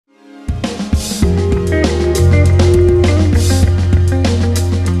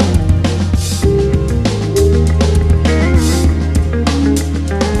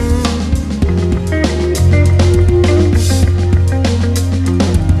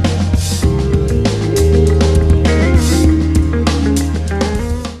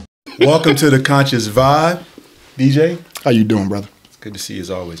Welcome to the Conscious Vibe, DJ. How you doing, brother? It's good to see you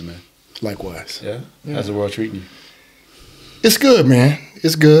as always, man. Likewise. Yeah? How's the world treating you? It's good, man.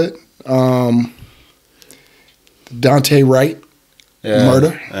 It's good. Dante Wright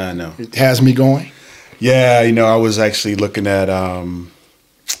murder. I know. It has me going. Yeah, you know, I was actually looking at an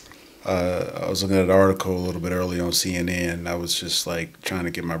article a little bit early on CNN. I was just like trying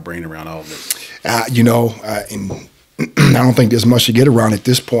to get my brain around all of this. And I don't think there's much to get around at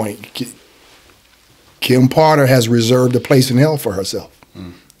this point. Kim Porter has reserved a place in hell for herself.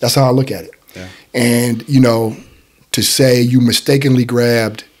 That's how I look at it. Yeah. And, you know, to say you mistakenly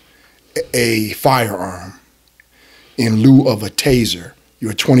grabbed a firearm in lieu of a taser,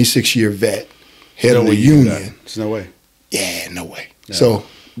 you're a 26-year vet, head of the union. There's no way. Yeah, no way. Yeah. So,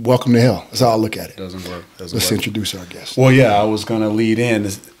 welcome to hell. That's how I look at it. Doesn't work. Let's introduce our guest. Well, yeah, I was going to lead in.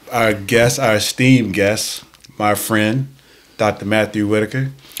 Our guest, our esteemed guest, my friend, Dr. Matthew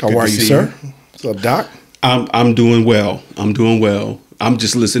Whitaker. How are you, sir? What's up, Doc? I'm doing well. I'm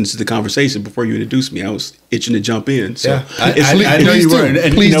just listening to the conversation before you introduced me. I was itching to jump in. So. Yeah, I know you were.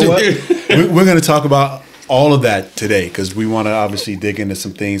 And you know what? We're going to talk about all of that today because we want to obviously dig into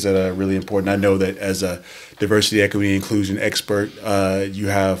some things that are really important. I know that as a diversity, equity, inclusion expert, you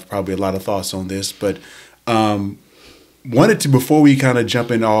have probably a lot of thoughts on this. But wanted to, before we kind of jump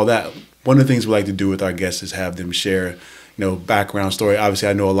into all that, one of the things we like to do with our guests is have them share, background story. Obviously,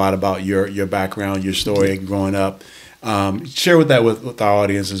 I know a lot about your background, your story growing up. Share with our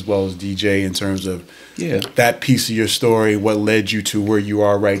audience as well as DJ in terms of that piece of your story, what led you to where you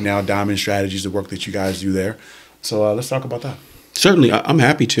are right now, Diamond Strategies, the work that you guys do there. So let's talk about that. Certainly, I'm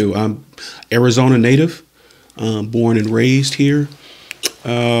happy to. I'm Arizona native, born and raised here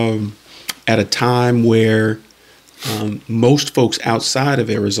at a time where most folks outside of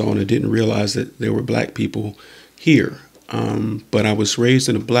Arizona didn't realize that there were black people here. But I was raised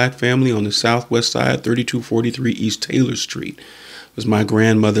in a black family on the southwest side, 3243 East Taylor Street. It was my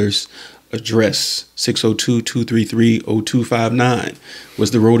grandmother's address. 602-233-0259 was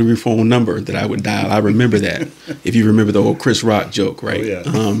the rotary phone number that I would dial. I remember that. If you remember the old Chris Rock joke, right? Oh, yeah.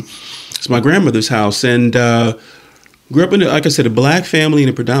 It's my grandmother's house, and grew up in, like I said, a black family in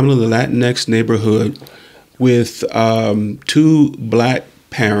a predominantly Latinx neighborhood with two black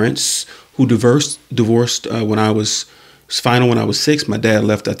parents who divorced when I was final when I was 6. My dad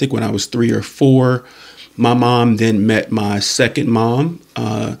left, I think, when I was 3 or 4. My mom then met my second mom,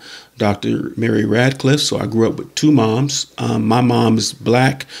 Dr. Mary Radcliffe. So I grew up with two moms. My mom is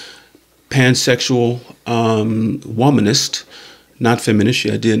black, pansexual, womanist, not feminist.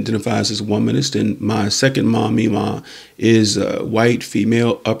 She identifies as a womanist. And my second mom, Mima, is a white,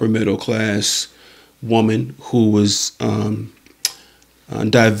 female, upper middle class woman who was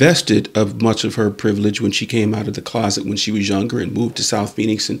divested of much of her privilege when she came out of the closet when she was younger and moved to South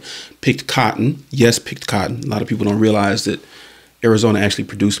Phoenix and picked cotton. Yes, picked cotton. A lot of people don't realize that Arizona actually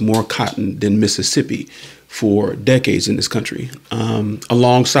produced more cotton than Mississippi for decades in this country,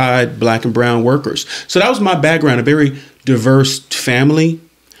 alongside black and brown workers. So that was my background, a very diverse family,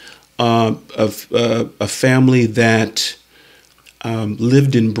 of a family that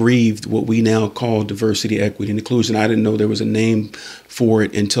lived and breathed what we now call diversity, equity, and inclusion. I didn't know there was a name for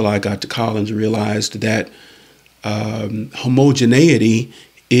it until I got to college and realized that homogeneity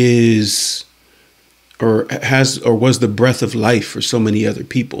is or was the breath of life for so many other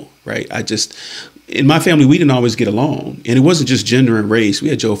people, right? In my family, we didn't always get along. And it wasn't just gender and race. We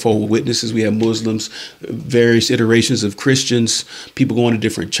had Jehovah's Witnesses, we had Muslims, various iterations of Christians, people going to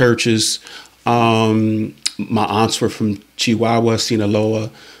different churches. My aunts were from Chihuahua,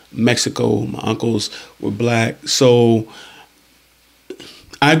 Sinaloa, Mexico. My uncles were black. So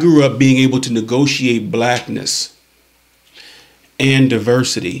I grew up being able to negotiate blackness and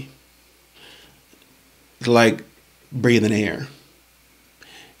diversity like breathing air.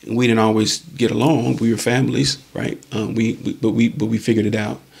 And we didn't always get along. We were families, right? But we figured it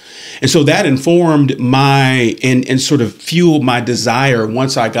out. And so that informed and sort of fueled my desire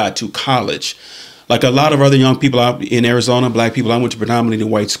once I got to college. Like a lot of other young people out in Arizona, black people, I went to predominantly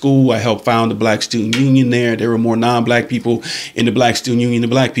white school. I helped found the Black Student Union there. There were more non-black people in the Black Student Union than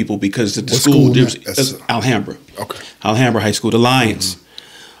black people because the school was Alhambra. Okay. Alhambra High School, the Lions.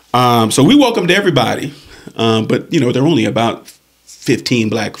 So we welcomed everybody. But, there were only about 15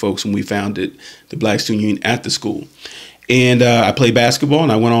 black folks when we founded the Black Student Union at the school. And I played basketball,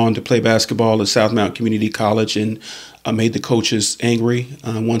 and I went on to play basketball at Southmount Community College, and I made the coaches angry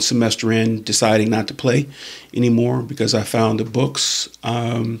one semester in, deciding not to play anymore because I found the books,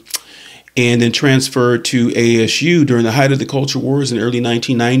 and then transferred to ASU during the height of the culture wars in the early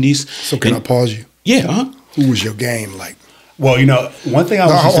 1990s. So can I pause you? Yeah. Who was your game like? Well, you know, one thing I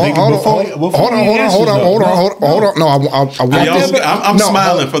was just thinking hold on. No, I'm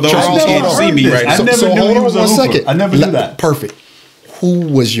smiling for those who can't see me right now. I never knew he was a hooper. I never knew that. Perfect. Who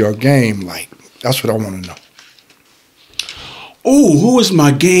was your game like? That's what I want to know. Oh, who was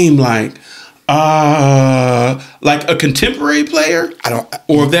my game like? Like a contemporary player?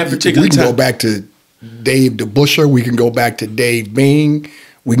 Or of that particular We can time? go back to Dave DeBuscher. We can go back to Dave Bing.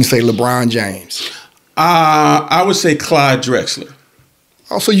 We can say LeBron James. I would say Clyde Drexler.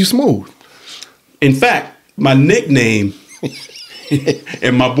 Oh, so you smooth. In fact, my nickname,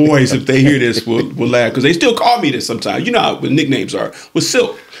 and my boys, if they hear this, will laugh because they still call me this sometimes. You know how the nicknames are. Was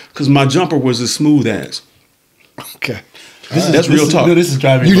Silk, because my jumper was as smooth as. Okay. That's real talk. No, this is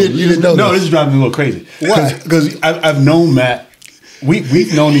driving me. You didn't know this is driving me a little crazy. Why? Because I've known Matt.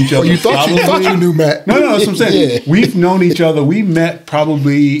 We've known each other. You thought you knew Matt. No, that's what I'm saying. Yeah. We've known each other. We met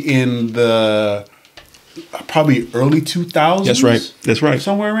probably in the early 2000s. That's right.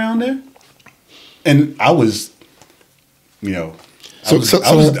 Somewhere around there. And I was, you know,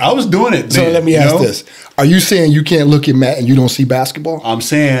 I was doing it. So then, let me ask this: are you saying you can't look at Matt and you don't see basketball? I'm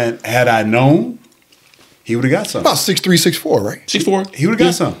saying, had I known, he would have got some. About 6'3", 6'4", right? 6'4". He would have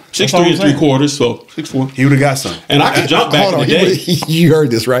got some. 6'3" 3/4", so 6'4". He would have got some. And I could jump back in the day. You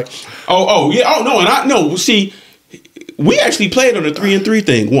heard this, right? Oh yeah. Oh no, and I no. See, we actually played on a 3-and-3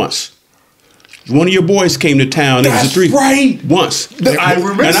 thing once. One of your boys came to town. It was a 3 right. Once. I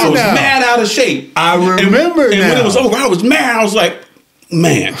remember. And I was now. mad out of shape. I remember. And when it was over, I was mad. I was like,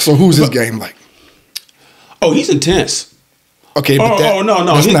 man. So who's his game like? Oh, he's intense. Okay, but no.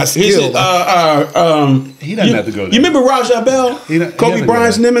 That's not skill. He doesn't have to go there. You remember Rajah Bell? Kobe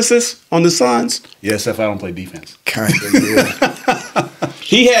Bryant's nemesis on the Suns? Yes, if I don't play defense. Kind of, yeah.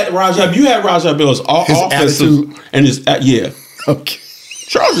 He had Rajah. You had Rajah Bell's offensive attitude. And his yeah. Okay.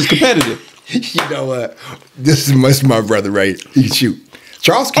 Charles is competitive. You know what? This is my brother, right? He can shoot.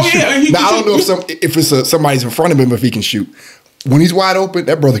 Charles can shoot. Yeah, he now, can I don't know if it's somebody's in front of him if he can shoot. When he's wide open,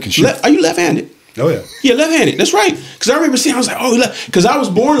 that brother can shoot. Are you left-handed? Oh yeah. Yeah, left-handed. That's right. Because I remember seeing, I was like, oh, because I was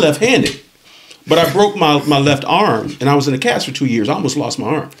born left-handed, but I broke my left arm, and I was in a cast for 2 years. I almost lost my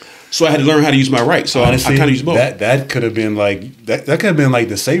arm, so I had to learn how to use my right. So honestly, I kind of use both. That could have been like that could have been like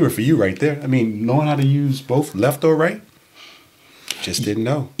the saver for you right there. I mean, knowing how to use both left or right. Just didn't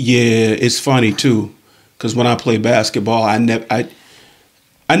know. Yeah, it's funny too, because when I played basketball, I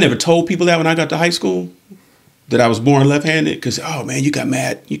never told people that when I got to high school that I was born left-handed. Because you got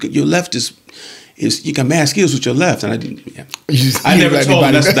mad. Your left is you got mad skills with your left, and I didn't. Yeah. I never told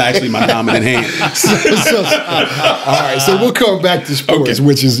them that's actually my dominant hand. All right, so we'll come back to sports,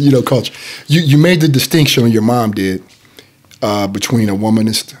 which is culture. You made the distinction, or your mom did, between a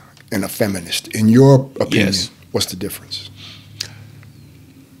womanist and a feminist. In your opinion, what's the difference?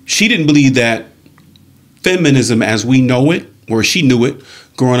 She didn't believe that feminism as we know it, or she knew it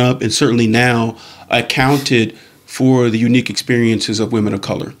growing up, and certainly now, accounted for the unique experiences of women of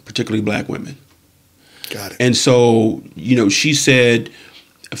color, particularly black women. Got it. And so, she said,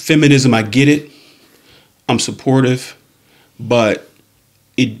 feminism, I get it. I'm supportive, but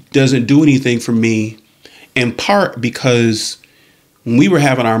it doesn't do anything for me, in part because when we were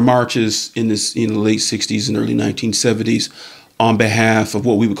having our marches in the late 60s and early 1970s, on behalf of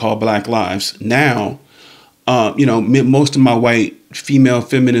what we would call Black lives. Now, most of my white female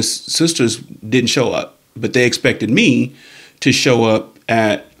feminist sisters didn't show up, but they expected me to show up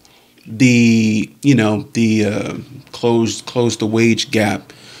at the close the wage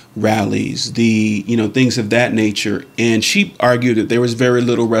gap rallies, things of that nature. And she argued that there was very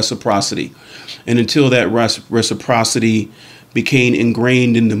little reciprocity. And until that reciprocity became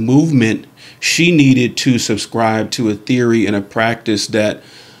ingrained in the movement, she needed to subscribe to a theory and a practice that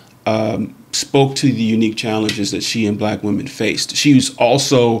spoke to the unique challenges that she and black women faced. She was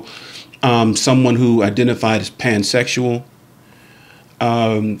also someone who identified as pansexual.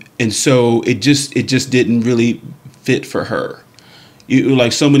 And so it just didn't really fit for her.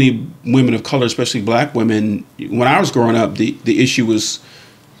 Like so many women of color, especially black women, when I was growing up, the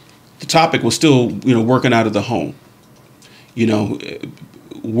topic was still, working out of the home.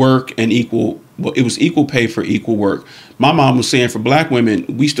 Work and it was equal pay for equal work. My mom was saying for black women,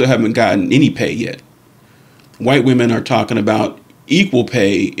 we still haven't gotten any pay yet. White women are talking about equal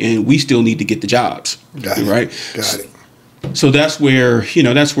pay, and we still need to get the jobs. Got it. Right? Got it. So that's where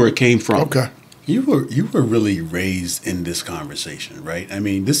it came from. Okay. You were really raised in this conversation, right? I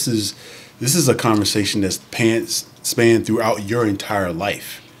mean, this is a conversation that's spanned throughout your entire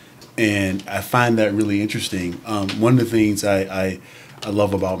life. And I find that really interesting. One of the things I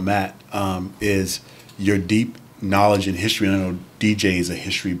love about Matt is your deep knowledge in history. And I know DJ is a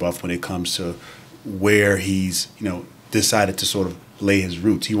history buff when it comes to where he's, decided to sort of lay his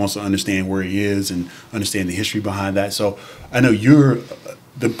roots. He wants to understand where he is and understand the history behind that. So I know you're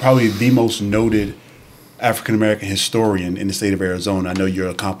probably the most noted African American historian in the state of Arizona. I know you're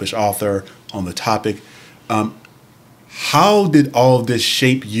an accomplished author on the topic. How did all of this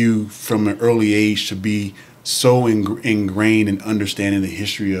shape you from an early age to be so ingrained in understanding the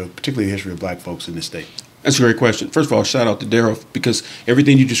history of, particularly the history of Black folks in the state? That's a great question. First of all, shout out to Daryl, because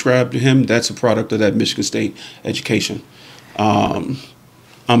everything you described to him, that's a product of that Michigan State education. I'm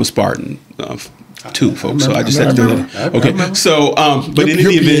a Spartan too, folks. So I just had to do that. Okay. So, but in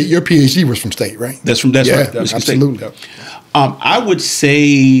any event, your PhD was from State, right? That's right. Michigan Absolutely. State. I would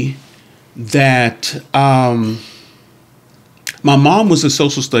say that my mom was a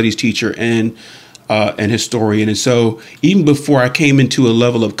social studies teacher and historian, and so even before I came into a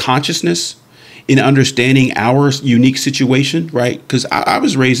level of consciousness in understanding our unique situation, right? Because I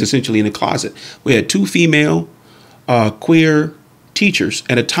was raised essentially in a closet. We had 2 female queer teachers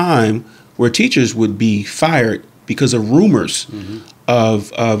at a time where teachers would be fired because of rumors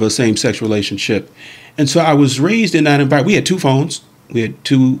of a same-sex relationship. And so I was raised in that environment. We had 2 phones. We had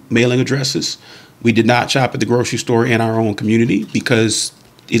 2 mailing addresses. We did not shop at the grocery store in our own community because,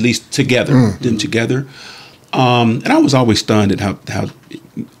 at least together, and I was always stunned at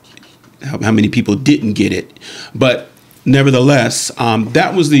how many people didn't get it. But nevertheless,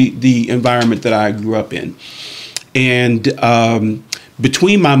 that was the environment that I grew up in. And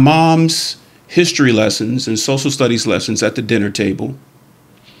between my mom's history lessons and social studies lessons at the dinner table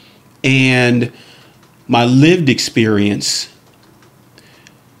and my lived experience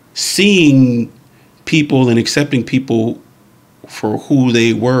seeing people and accepting people for who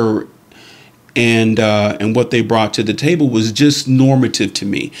they were and what they brought to the table was just normative to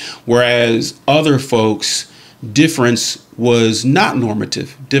me. Whereas other folks, difference was not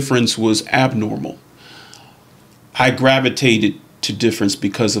normative. Difference was abnormal. I gravitated to difference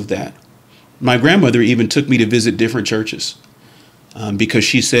because of that. My grandmother even took me to visit different churches because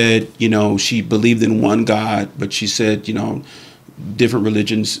she said, you know, she believed in one God, but she said, you know, different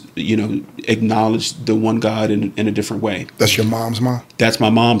religions, you know, acknowledge the one God in a different way. That's your mom's mom? That's my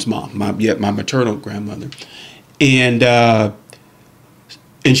mom's mom, my maternal grandmother. And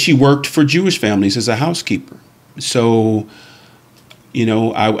she worked for Jewish families as a housekeeper. So, you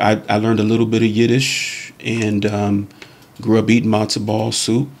know, I learned a little bit of Yiddish and grew up eating matzo ball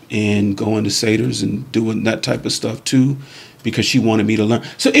soup and going to Seder's and doing that type of stuff too, because she wanted me to learn.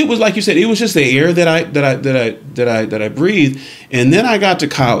 So it was like you said, it was just the air that I breathed. And then I got to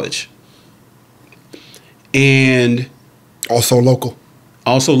college, and also local.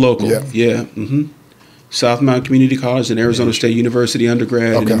 Yeah. South Mountain Community College and Arizona State University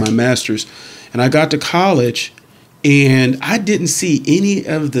undergrad, and then my master's. And I got to college, and I didn't see any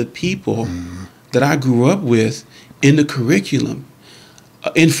of the people that I grew up with in the curriculum,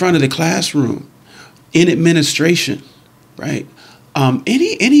 in front of the classroom, in administration. Right,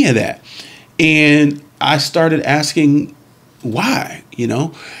 any of that, and I started asking why, you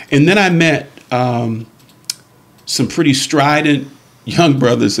know, and then I met some pretty strident young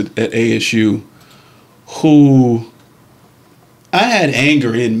brothers at ASU who I had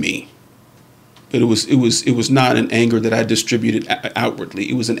anger in me, but it was not an anger that I distributed outwardly.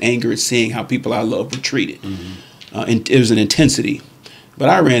 It was an anger at seeing how people I love were treated, and it was an intensity. But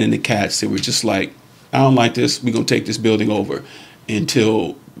I ran into cats that were just like, I don't like this. We're going to take this building over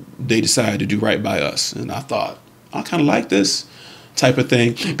until they decide to do right by us. And I thought, I kind of like this type of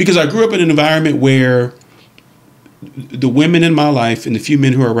thing, because I grew up in an environment where the women in my life and the few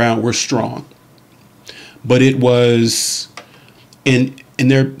men who are around were strong. But it was, and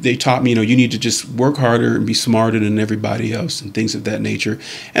they taught me, you know, you need to just work harder and be smarter than everybody else and things of that nature.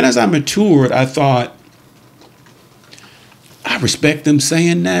 And as I matured, I thought, I respect them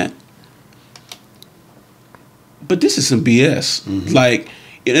saying that, but this is some BS. Like,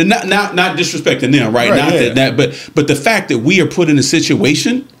 not disrespecting them, right? Not but the fact that we are put in a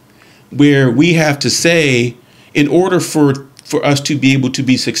situation where we have to say, in order for us to be able to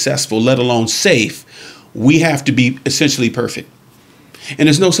be successful, let alone safe, we have to be essentially perfect. And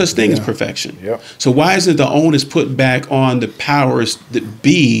there's no such thing as perfection. So why isn't the onus put back on the powers that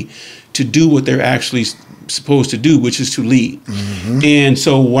be to do what they're actually supposed to do, which is to lead? And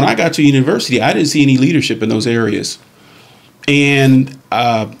so when I got to university, I didn't see any leadership in those areas. And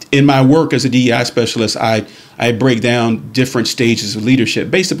in my work as a DEI specialist, I break down different stages of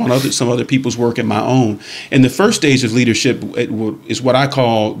leadership based upon some other people's work and my own. And the first stage of leadership is what I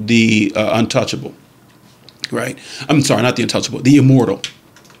call the untouchable, right? I'm sorry, not the untouchable, the immortal.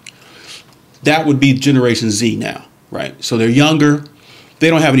 That would be Generation Z now, right? So they're younger. They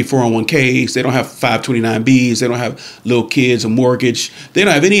don't have any 401ks. They don't have 529Bs. They don't have little kids, a mortgage. They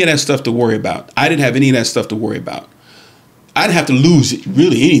don't have any of that stuff to worry about. I didn't have any of that stuff to worry about. I didn't have to lose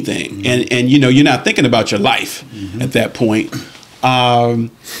really anything. And you know, you're not thinking about your life at that point.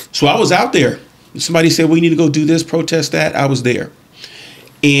 So I was out there. Somebody said, we need to go do this, protest that. I was there.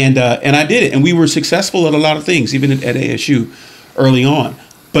 And I did it. And we were successful at a lot of things, even at ASU early on.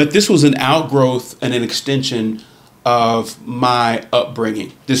 But this was an outgrowth and an extension of my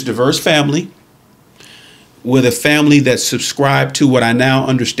upbringing. This diverse family with a family that subscribed to what I now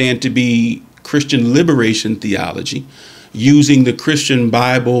understand to be Christian liberation theology, using the Christian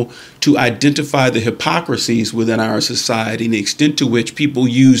Bible to identify the hypocrisies within our society and the extent to which people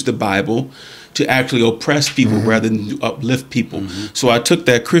use the Bible to actually oppress people rather than to uplift people. So I took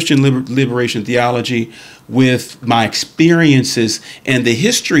that Christian liberation theology with my experiences and the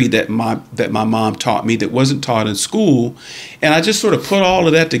history that my mom taught me that wasn't taught in school, and I just sort of put all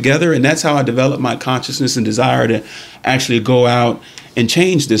of that together, and that's how I developed my consciousness and desire to actually go out and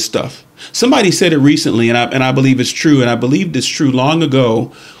change this stuff. Somebody said it recently, and I believe it's true, and I believed it's true long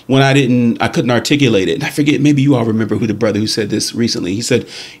ago when I couldn't articulate it. And I forget, maybe you all remember who the brother who said this recently. He said,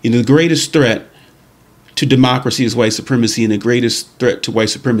 you know, the greatest threat to democracy is white supremacy, and the greatest threat to white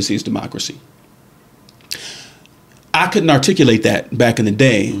supremacy is democracy. I couldn't articulate that back in the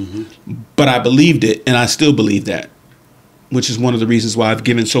day, but I believed it, and I still believe that, which is one of the reasons why I've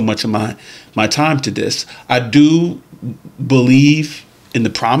given so much of my time to this. I do believe in the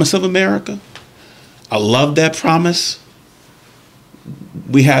promise of America. I love that promise.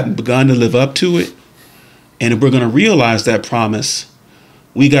 We haven't begun to live up to it. And if we're going to realize that promise,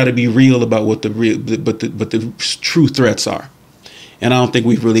 we got to be real about what the true threats are. And I don't think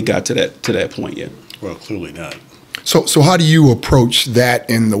we've really got to that point yet. Well, clearly not. So how do you approach that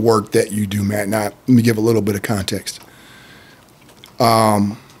in the work that you do, Matt? Now, let me give a little bit of context.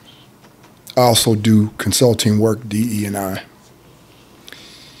 I also do consulting work, DE&I.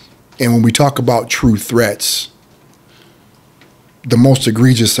 And when we talk about true threats, the most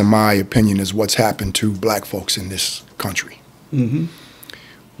egregious, in my opinion, is what's happened to black folks in this country.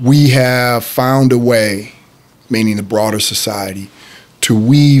 We have found a way, meaning the broader society, to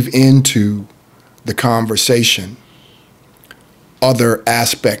weave into the conversation other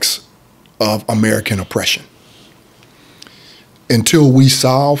aspects of American oppression. Until we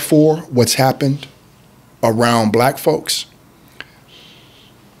solve for what's happened around black folks,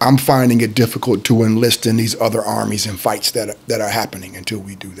 I'm finding it difficult to enlist in these other armies and fights that are happening until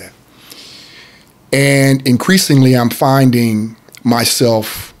we do that. And increasingly, I'm finding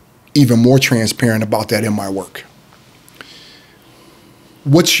myself even more transparent about that in my work.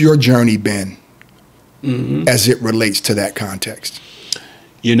 What's your journey been as it relates to that context?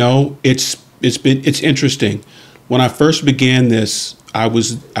 You know, it's interesting. When I first began this, I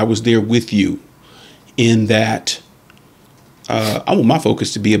was there with you in that I want my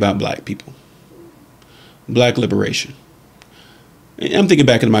focus to be about black people, black liberation. And I'm thinking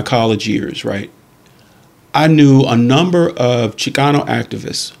back in my college years, right? I knew a number of Chicano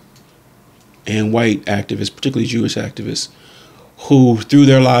activists and white activists, particularly Jewish activists, who threw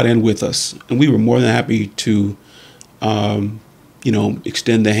their lot in with us. And we were more than happy to,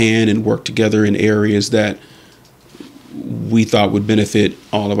 extend the hand and work together in areas that we thought would benefit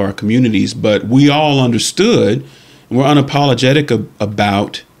all of our communities. But we all understood and were unapologetic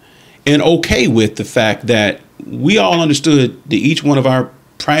about and okay with the fact that we all understood that each one of our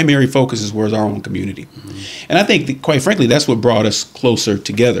primary focuses was our own community. And I think that, quite frankly, that's what brought us closer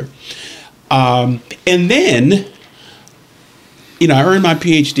together. And then, I earned my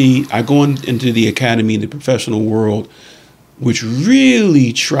PhD. I go into the academy, the professional world, which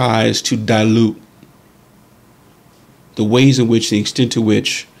really tries to dilute the ways in which, the extent to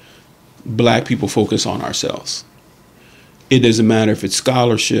which black people focus on ourselves. It doesn't matter if it's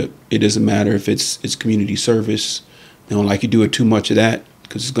scholarship. It doesn't matter if it's community service. They don't like you do it too much of that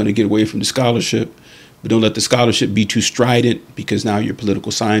because it's going to get away from the scholarship. But don't let the scholarship be too strident because now you're a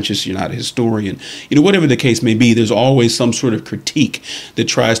political scientist, you're not a historian. Whatever the case may be, there's always some sort of critique that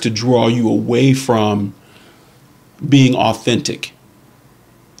tries to draw you away from being authentic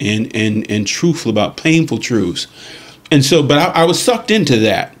and truthful about painful truths. And so, but I was sucked into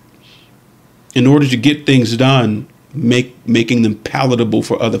that in order to get things done, making them palatable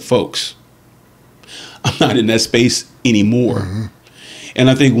for other folks. I'm not in that space anymore. And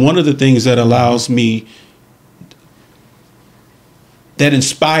I think one of the things that allows me, that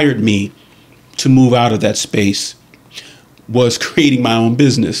inspired me to move out of that space was creating my own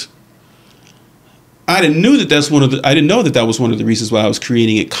business. I didn't know that that was one of the reasons why I was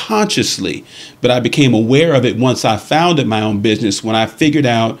creating it consciously, but I became aware of it once I founded my own business, when I figured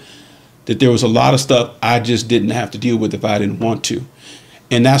out that there was a lot of stuff I just didn't have to deal with if I didn't want to.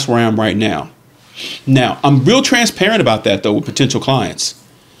 And that's where I am right now. Now, I'm real transparent about that, though, with potential clients.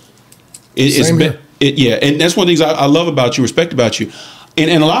 Same here. Yeah, and that's one of the things I love about you, respect about you.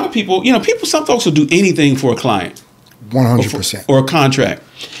 And a lot of people, some folks will do anything for a client. 100%. Or a contract.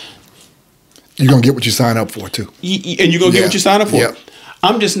 You're going to get what you sign up for, too. And you're going to get what you sign up for. Yep.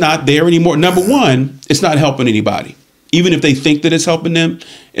 I'm just not there anymore. Number one, it's not helping anybody. Even if they think that it's helping them,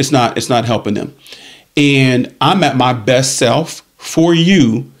 it's not helping them. And I'm at my best self for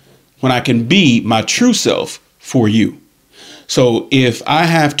you when I can be my true self for you. So if I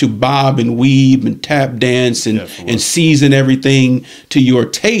have to bob and weave and tap dance and season everything to your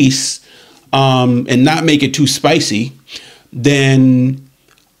taste and not make it too spicy, then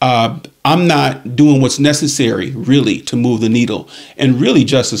I'm not doing what's necessary really to move the needle and really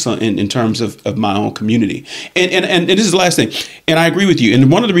justice in terms of my own community. And this is the last thing. And I agree with you.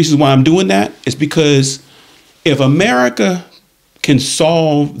 And one of the reasons why I'm doing that is because if America can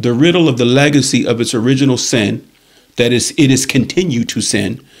solve the riddle of the legacy of its original sin, that is, it is continued to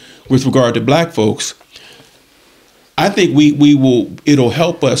sin with regard to black folks, I think it'll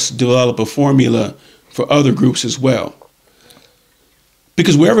help us develop a formula for other groups as well.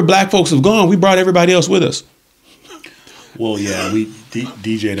 Because wherever black folks have gone, we brought everybody else with us. Well, yeah,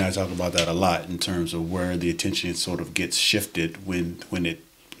 DJ and I talk about that a lot in terms of where the attention sort of gets shifted when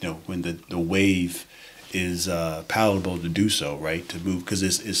the wave is palatable to do so, right? To move, because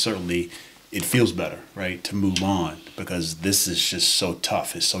it's certainly, it feels better, right, to move on, because this is just so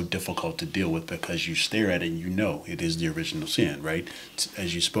tough. It's so difficult to deal with because you stare at it and it is the original sin, right?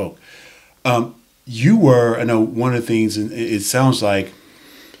 As you spoke, I know one of the things, and it sounds like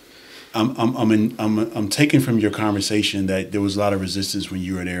I'm taking from your conversation that there was a lot of resistance when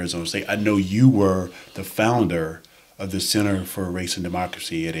you were at Arizona State. I know you were the founder of the Center for Race and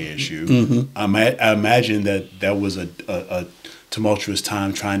Democracy at ASU. Mm-hmm. I imagine that was a tumultuous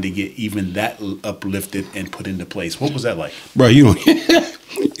time trying to get even that uplifted and put into place. What was that like? Bro, you don't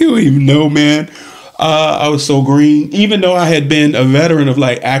even know, man. I was so green. Even though I had been a veteran of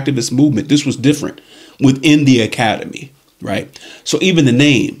like activist movement, this was different within the academy, right? So even the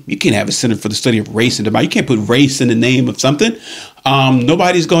name, you can't have a Center for the Study of Race and Democracy. You can't put race in the name of something.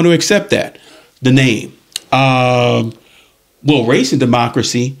 Nobody's going to accept that, the name. Well, race and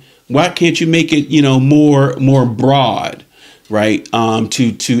democracy, why can't you make it, more broad, right?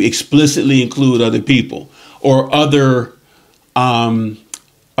 To explicitly include other people or other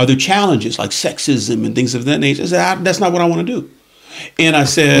challenges like sexism and things of that nature. I said, that's not what I want to do. And I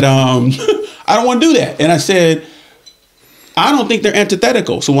said, I don't want to do that. And I said, I don't think they're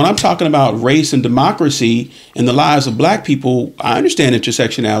antithetical. So when I'm talking about race and democracy and the lives of black people, I understand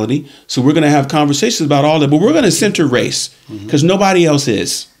intersectionality. So we're going to have conversations about all that, but we're going to center race because nobody else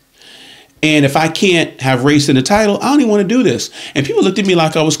is. And if I can't have race in the title, I don't even want to do this. And people looked at me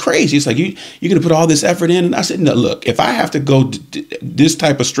like I was crazy. It's like, you're going to put all this effort in? And I said, no, look, if I have to go this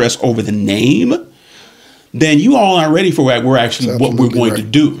type of stress over the name, then you all aren't ready for what we're going to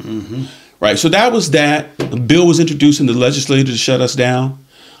do. Mm-hmm. Right. So that was that. A bill was introduced in the legislature to shut us down.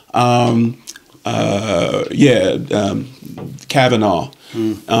 Kavanaugh,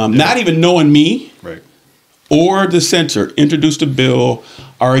 not even knowing me, right, or the center, introduced a bill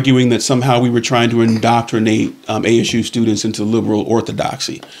arguing that somehow we were trying to indoctrinate ASU students into liberal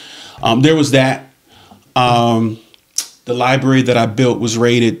orthodoxy. There was that. The library that I built was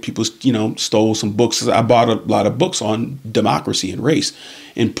raided. People, stole some books. I bought a lot of books on democracy and race,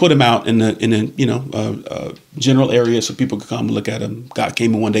 and put them out in a general area so people could come and look at them. God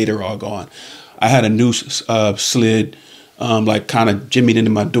came in one day, they were all gone. I had a noose slid, kind of jimmied into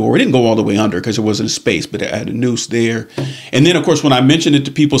my door. It didn't go all the way under because there wasn't a space, but I had a noose there. And then, of course, when I mentioned it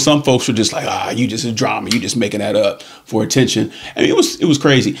to people, some folks were just like, you just a drama. You just making that up for attention. I mean, it was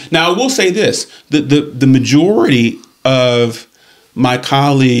crazy. Now, I will say this. The majority of my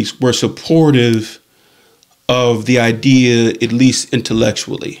colleagues were supportive of the idea, at least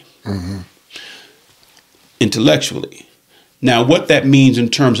intellectually. Mm-hmm. Intellectually. Now, what that means in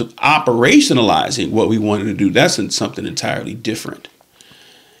terms of operationalizing what we wanted to do, that's something entirely different.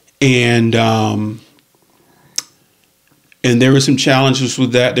 And there were some challenges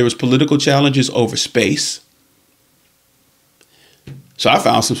with that. There was political challenges over space. So I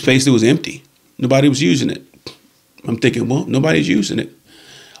found some space that was empty. Nobody was using it. I'm thinking, well, nobody's using it.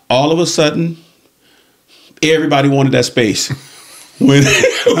 All of a sudden, everybody wanted that space. When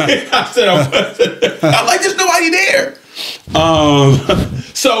I said, I'm like, there's nobody there.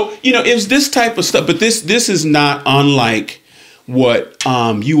 So, it was this type of stuff, but this is not unlike what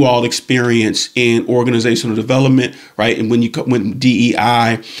you all experience in organizational development, right? And when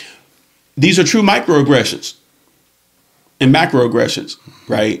DEI, these are true microaggressions and macroaggressions,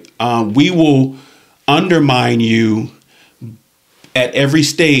 right? We will undermine you at every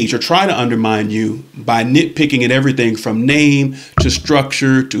stage, or try to undermine you by nitpicking at everything from name to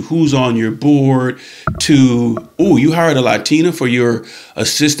structure to who's on your board to, oh, you hired a Latina for your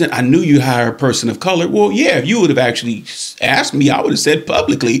assistant. I knew you hired a person of color. Well, yeah, if you would have actually asked me, I would have said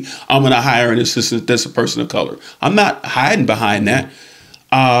publicly, I'm going to hire an assistant that's a person of color. I'm not hiding behind that.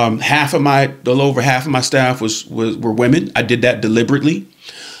 A little over half of my staff were women. I did that deliberately.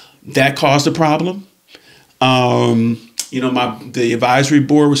 That caused a problem. The advisory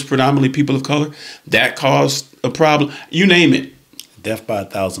board was predominantly people of color. That caused a problem. You name it. Death by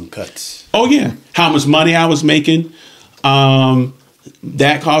 1,000 cuts. Oh, yeah. How much money I was making.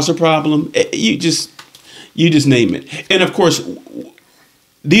 That caused a problem. You just name it. And, of course,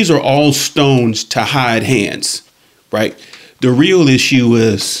 these are all stones to hide hands, right? The real issue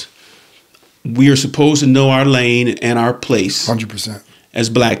is we are supposed to know our lane and our place. 100%. As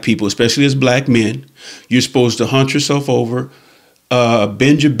black people, especially as black men. You're supposed to hunt yourself over,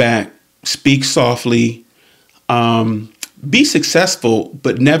 bend your back, speak softly, be successful,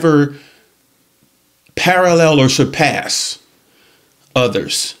 but never parallel or surpass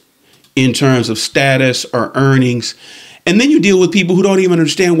others in terms of status or earnings. And then you deal with people who don't even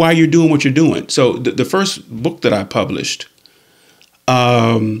understand why you're doing what you're doing. So the first book that I published,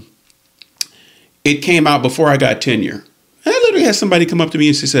 it came out before I got tenure. I literally had somebody come up to me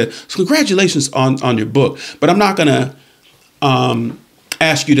and said, so congratulations on your book, but I'm not going to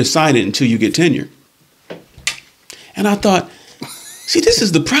ask you to sign it until you get tenure. And I thought, see, this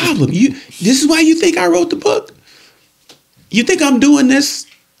is the problem. This is why you think I wrote the book? You think I'm doing this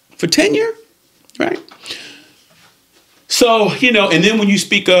for tenure? Right? So, and then when you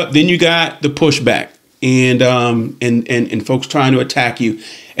speak up, then you got the pushback and folks trying to attack you.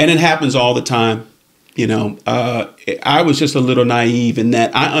 And it happens all the time. I was just a little naive in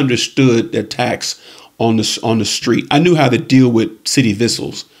that I understood the attacks on the street. I knew how to deal with city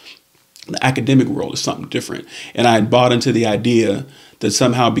visuals. The academic world is something different. And I had bought into the idea that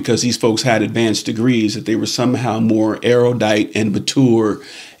somehow because these folks had advanced degrees, that they were somehow more erudite and mature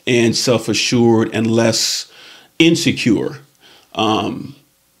and self-assured and less insecure and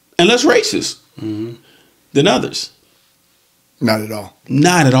less racist than others. Not at all.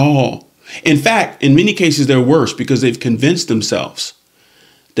 Not at all. In fact, in many cases, they're worse because they've convinced themselves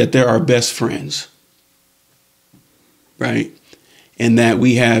that they're our best friends, right? And that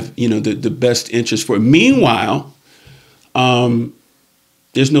we have, the best interest for it. Meanwhile,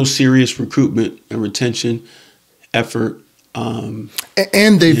 there's no serious recruitment and retention effort. And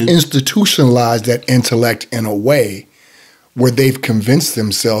they've institutionalized that intellect in a way where they've convinced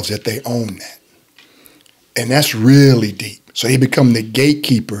themselves that they own that. And that's really deep. So they become the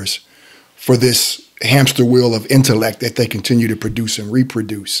gatekeepers for this hamster wheel of intellect that they continue to produce and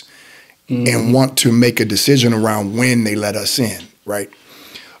reproduce and want to make a decision around when they let us in, right?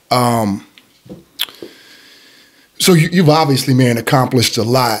 So you've obviously, man, accomplished a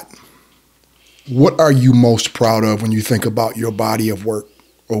lot. What are you most proud of when you think about your body of work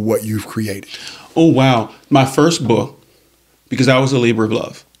or what you've created? Oh, wow. My first book, because I was a labor of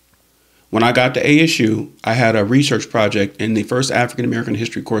love. When I got to ASU, I had a research project in the first African American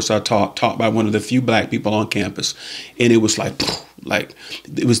history course I taught by one of the few black people on campus. And it was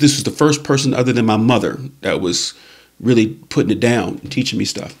this was the first person other than my mother that was really putting it down and teaching me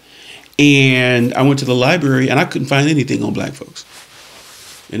stuff. And I went to the library and I couldn't find anything on black folks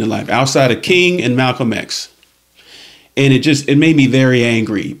in the library outside of King and Malcolm X. And it made me very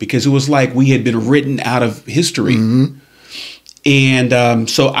angry because it was like we had been written out of history. And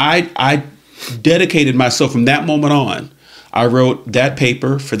so I dedicated myself from that moment on. I wrote that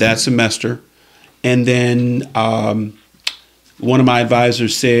paper for that semester. And then one of my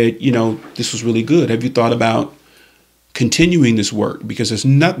advisors said, this was really good. Have you thought about continuing this work? Because there's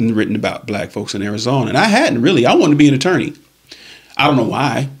nothing written about black folks in Arizona. And I hadn't really. I wanted to be an attorney. I don't know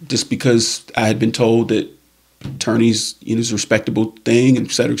why. Just because I had been told that attorneys, is a respectable thing,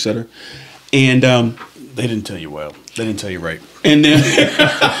 et cetera, et cetera. And they didn't tell you well. They didn't tell you right. And then,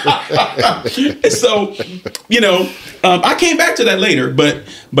 so, I came back to that later, but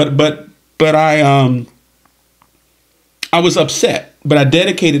I was upset, but I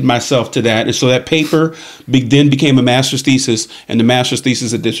dedicated myself to that. And so that paper then became a master's thesis, and the master's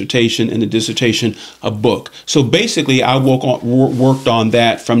thesis a dissertation, and the dissertation a book. So basically I worked on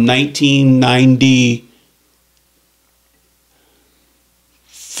that from 1990.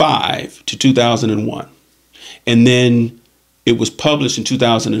 2005 to 2001. And then it was published in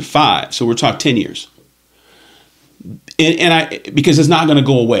 2005. So we're talking 10 years. And because it's not going to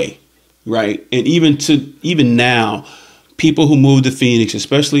go away, right? And even now, people who move to Phoenix,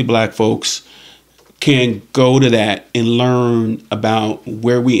 especially Black folks, can go to that and learn about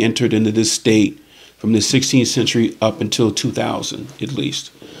where we entered into this state from the 16th century up until 2000, at least.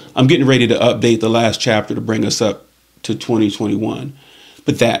 I'm getting ready to update the last chapter to bring us up to 2021.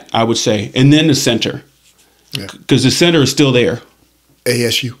 But that, I would say. And then the center. Because the center is still there.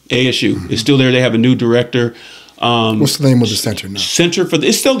 ASU. ASU is still there. They have a new director. What's the name of the center now?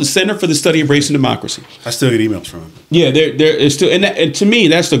 It's still the Center for the Study of Race and Democracy. I still get emails from them. Yeah, it's still, and to me,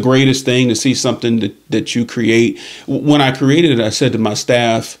 that's the greatest thing, to see something that you create. When I created it, I said to my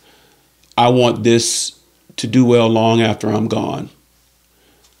staff, I want this to do well long after I'm gone.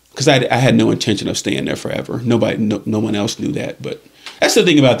 Because I had no intention of staying there forever. No one else knew that. But that's the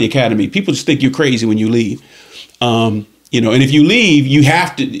thing about the academy. People just think you're crazy when you leave. And if you leave,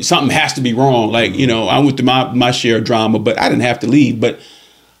 something has to be wrong. Like, I went through my share of drama, but I didn't have to leave. But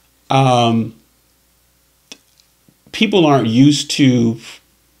people aren't used to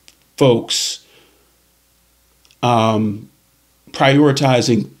folks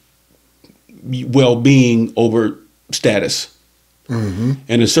prioritizing well-being over status. Mm-hmm.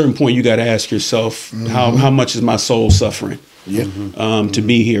 And at a certain point, you got to ask yourself, how much is my soul suffering? Yeah. To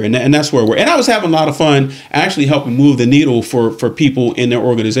be here. And that's where we're. And I was having a lot of fun actually helping move the needle for people in their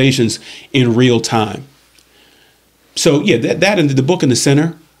organizations in real time. So, yeah, that and the book in the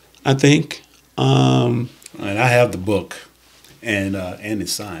center, I think. And I have the book, and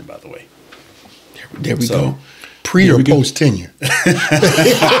it's signed, by the way. There we go. Pre or post tenure? I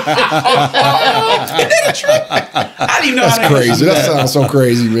didn't even know. That's crazy. That sounds so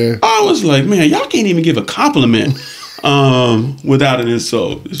crazy, man. I was like, man, y'all can't even give a compliment without an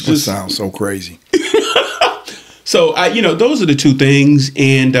insult. That sounds so crazy. So those are the two things,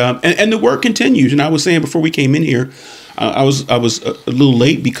 and the work continues. And I was saying before we came in here, I was a little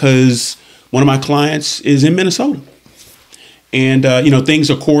late because one of my clients is in Minnesota, and things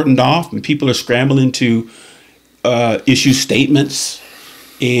are cordoned off, and people are scrambling to issue statements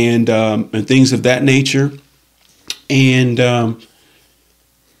and things of that nature, and I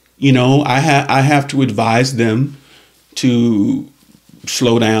have to advise them to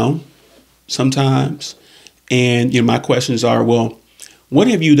slow down sometimes. And, my questions are, well, what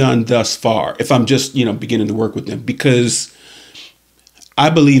have you done thus far? If I'm just, beginning to work with them, because I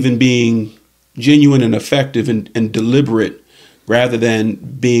believe in being genuine and effective and deliberate rather than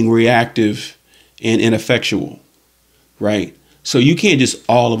being reactive and ineffectual. Right. So you can't just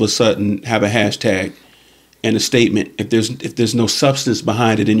all of a sudden have a hashtag and a statement if there's no substance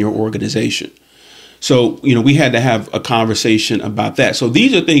behind it in your organization. So, we had to have a conversation about that. So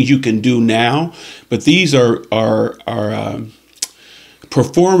these are things you can do now, but these are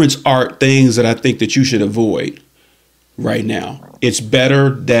performance art things that I think that you should avoid right now. It's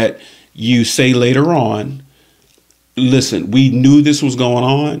better that you say later on, listen, we knew this was going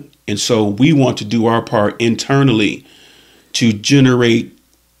on, and so we want to do our part internally to generate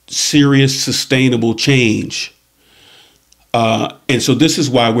serious, sustainable change. And so this is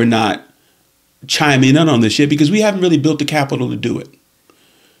why we're not chiming in on this yet, because we haven't really built the capital to do it.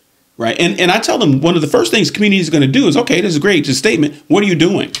 Right. And I tell them one of the first things community is going to do is, OK, this is great. It's a statement. What are you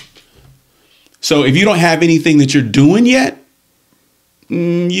doing? So if you don't have anything that you're doing yet,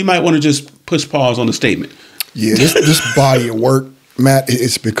 you might want to just push pause on the statement. Yeah, this body of work, Matt,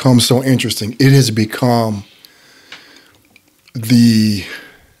 it's become so interesting. It has become the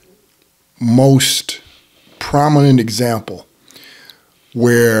most prominent example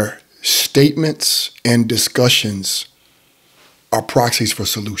where statements and discussions are proxies for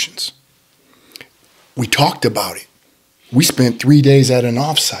solutions. We talked about it. We spent 3 days at an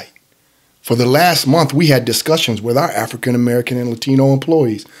offsite. For the last month, we had discussions with our African American and Latino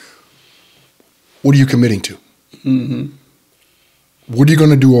employees. What are you committing to? Mm-hmm. What are you going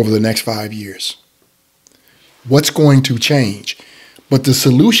to do over the next 5 years? What's going to change? But the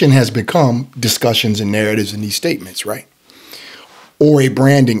solution has become discussions and narratives in these statements, right? Or a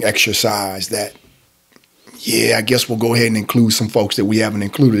branding exercise that, I guess we'll go ahead and include some folks that we haven't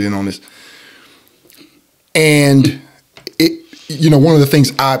included in on this. And one of the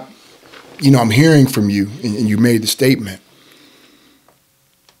things I'm hearing from you, and you made the statement,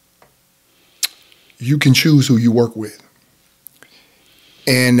 you can choose who you work with.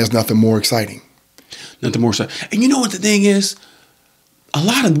 And there's nothing more exciting. Nothing more exciting. And you know what the thing is? A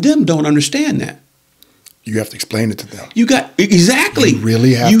lot of them don't understand that. You have to explain it to them. You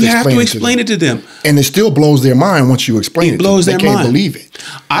really have to explain it to them. And it still blows their mind once you explain it. It blows their mind. They can't believe it.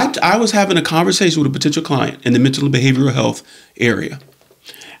 I was having a conversation with a potential client in the mental and behavioral health area.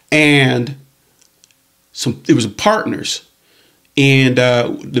 And it was partners. And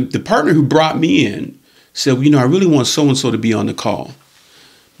the partner who brought me in said, well, I really want so-and-so to be on the call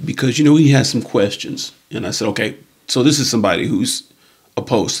because, he has some questions. And I said, okay, so this is somebody who's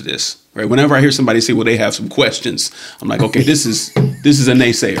opposed to this, right? Whenever I hear somebody say, well, they have some questions, I'm like, okay, this is a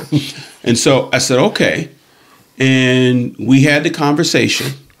naysayer. And so I said, okay. And we had the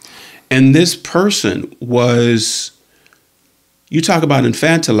conversation. And this person was, you talk about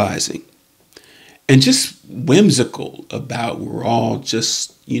infantilizing and just whimsical about we're all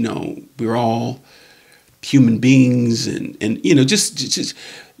just, we're all human beings and just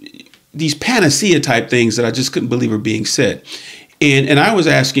these panacea type things that I just couldn't believe were being said. And I was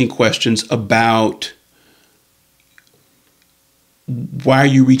asking questions about why are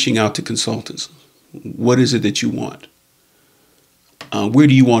you reaching out to consultants? What is it that you want? Where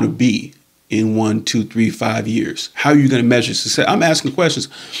do you want to be in 1, 2, 3, 5 years? How are you going to measure success? I'm asking questions.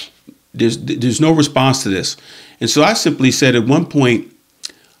 There's no response to this. And so I simply said at one point,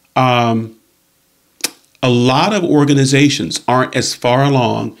 a lot of organizations aren't as far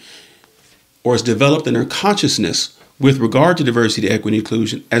along or as developed in their consciousness with regard to diversity, equity,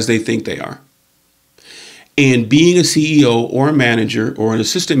 inclusion as they think they are. And being a CEO or a manager or an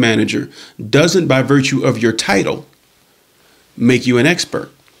assistant manager doesn't, by virtue of your title, make you an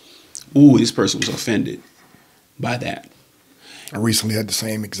expert. Ooh, this person was offended by that. I recently had the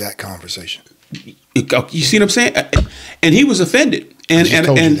same exact conversation. You see what I'm saying? And he was offended. And I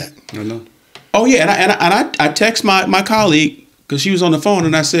told you that. I know. Oh yeah, and I text my colleague because she was on the phone,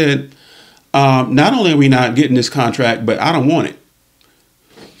 and I said, not only are we not getting this contract, but I don't want it.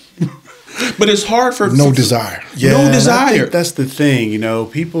 But it's hard for desire. Yeah, no desire. I think that's the thing.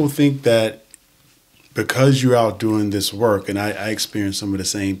 People think that because you're out doing this work, and I experience some of the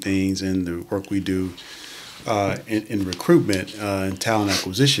same things in the work we do in recruitment and talent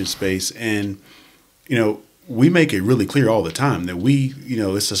acquisition space, and we make it really clear all the time that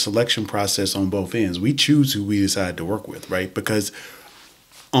it's a selection process on both ends. We choose who we decide to work with, right? Because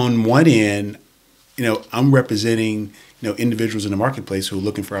on one end, I'm representing, individuals in the marketplace who are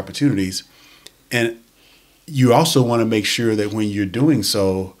looking for opportunities. And you also want to make sure that when you're doing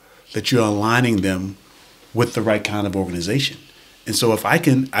so, that you're aligning them with the right kind of organization. And so if I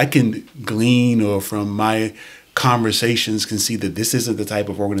can glean or from my conversations can see that this isn't the type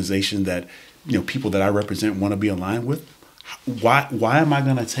of organization that, people that I represent want to be aligned with, why am I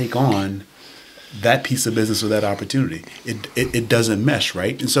going to take on that piece of business or that opportunity? It doesn't mesh,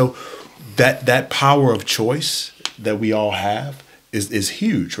 right? And so that power of choice that we all have is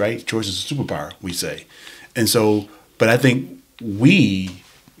huge, right? Choice is a superpower, we say. And so, but I think we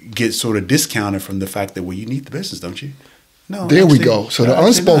get sort of discounted from the fact that, well, you need the business, don't you? No. There we go. So the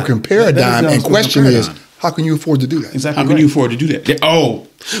unspoken paradigm and question is, how can you afford to do that? Exactly. How can you afford to do that? Oh,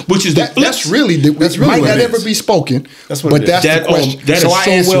 which is that's really might not ever be spoken. That's what. But that's the question. That so is I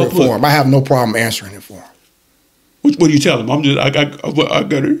so answer well it for him. I have no problem answering it for him. What do you tell him? I got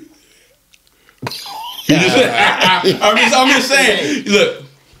it. I'm just saying. Look,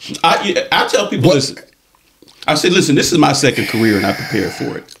 I tell people this. I said, listen, this is my second career, and I prepared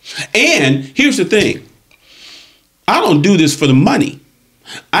for it. And here's the thing: I don't do this for the money.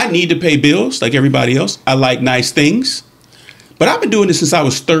 I need to pay bills like everybody else. I like nice things. But I've been doing this since I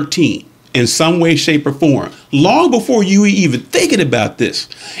was 13 in some way, shape, or form, long before you were even thinking about this.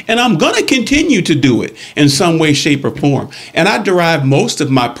 And I'm going to continue to do it in some way, shape, or form. And I derive most of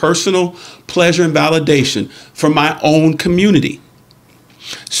my personal pleasure and validation from my own community.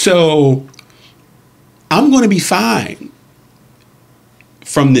 So I'm going to be fine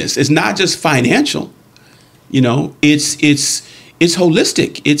from this. It's not just financial. It's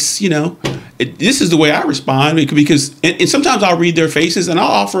holistic. It's, this is the way I respond because and sometimes I'll read their faces and I'll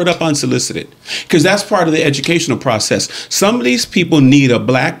offer it up unsolicited because that's part of the educational process. Some of these people need a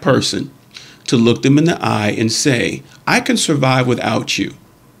black person to look them in the eye and say, I can survive without you.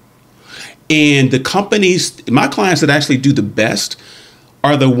 And the companies, my clients that actually do the best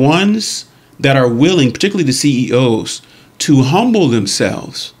are the ones that are willing, particularly the CEOs, to humble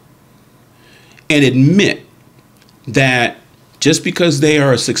themselves and admit that just because they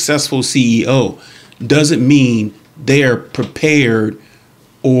are a successful CEO doesn't mean they are prepared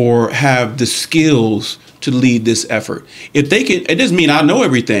or have the skills to lead this effort. If they can, it doesn't mean I know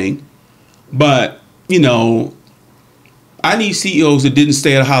everything, but I need CEOs that didn't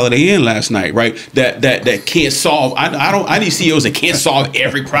stay at a Holiday Inn last night, right? That can't solve. I need CEOs that can't solve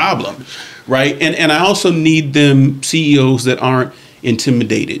every problem, right? And I also need them CEOs that aren't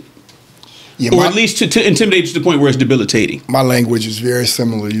intimidated. Yeah, or at least to intimidate to the point where it's debilitating. My language is very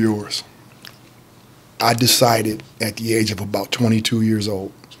similar to yours. I decided at the age of about 22 years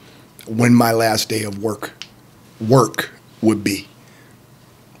old when my last day of work would be.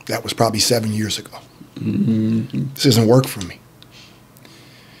 That was probably 7 years ago. Mm-hmm. This isn't work for me.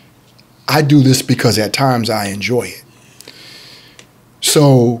 I do this because at times I enjoy it.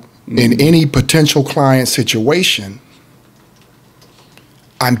 So in any potential client situation,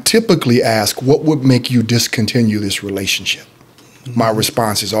 I'm typically asked, what would make you discontinue this relationship? My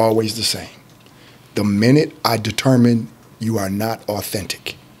response is always the same. The minute I determine you are not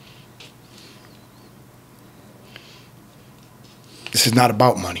authentic. This is not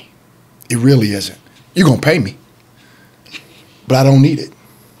about money. It really isn't. You're going to pay me, but I don't need it.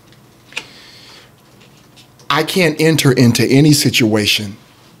 I can't enter into any situation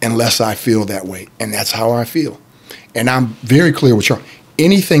unless I feel that way, and that's how I feel. And I'm very clear with you.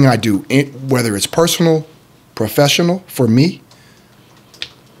 Anything I do, whether it's personal, professional, for me,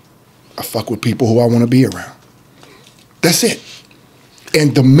 I fuck with people who I want to be around. That's it.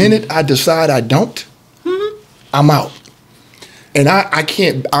 And the minute I decide I don't, I'm out. And I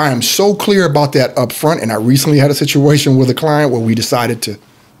can't, I am so clear about that up front. And I recently had a situation with a client where I decided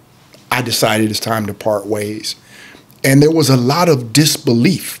it's time to part ways. And there was a lot of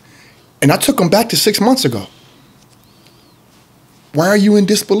disbelief. And I took them back to 6 months ago. Why are you in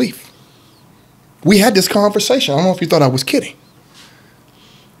disbelief? We had this conversation. I don't know if you thought I was kidding.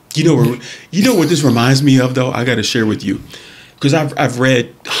 You know what this reminds me of, though? I got to share with you. Because I've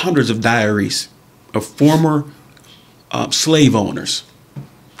read hundreds of diaries of former slave owners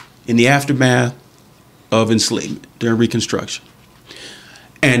in the aftermath of enslavement during Reconstruction.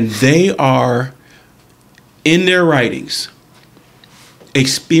 And they are, in their writings,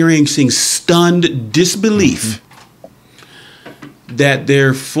 experiencing stunned disbelief that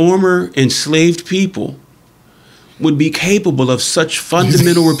their former enslaved people would be capable of such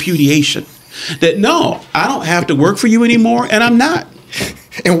fundamental repudiation that, no, I don't have to work for you anymore, and I'm not.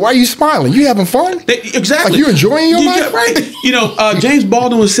 And why are you smiling? You having fun? Exactly. Like you enjoying your life? Right. James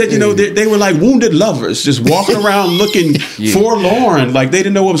Baldwin said, they were like wounded lovers, just walking around looking forlorn, like they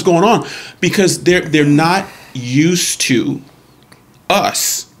didn't know what was going on, because they're not used to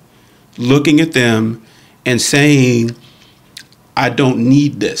us looking at them and saying, I don't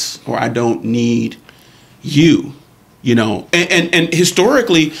need this, or I don't need you. And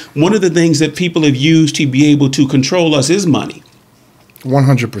historically, one of the things that people have used to be able to control us is money.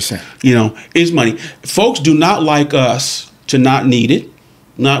 100%. Is money. Folks do not like us to not need it,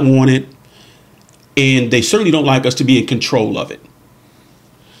 not want it, and they certainly don't like us to be in control of it.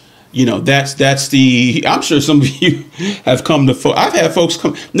 That's the, I'm sure some of you have come to, I've had folks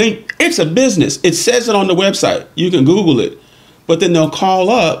come, it's a business. It says it on the website. You can Google it. But then they'll call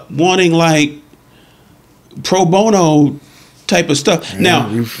up wanting like pro bono type of stuff. Now,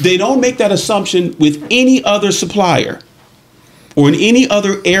 they don't make that assumption with any other supplier or in any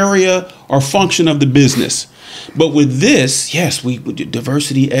other area or function of the business. But with this, yes, we do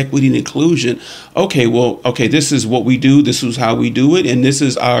diversity, equity, and inclusion. Okay, this is what we do. This is how we do it. And this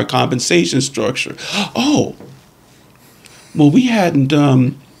is our compensation structure. Oh, well, we hadn't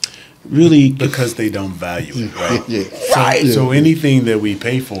really. Because they don't value it, right? Yeah. Right. So anything that we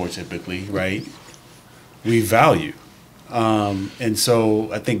pay for typically, right, we value. And so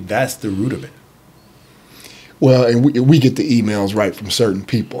I think that's the root of it. Well, and we get the emails right from certain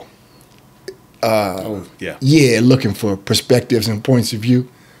people. Yeah, looking for perspectives and points of view.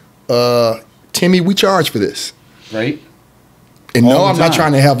 Timmy, we charge for this. Right. And no, I'm not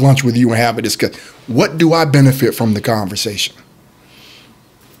trying to have lunch with you and have a discussion. What do I benefit from the conversation?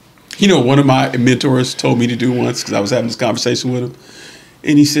 One of my mentors told me to do once, because I was having this conversation with him.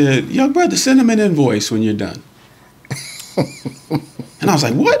 And he said, young brother, send them an invoice when you're done. And I was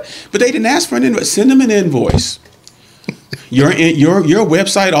like, what? But they didn't ask for an invoice. Send them an invoice. Your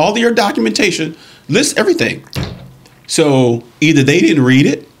website, all your documentation, lists everything. So either they didn't read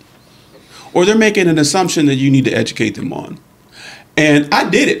it, or they're making an assumption that you need to educate them on. And I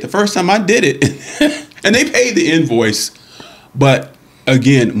did it. The first time I did it, and they paid the invoice. But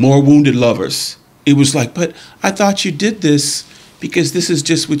again, more wounded lovers. It was like, but I thought you did this because this is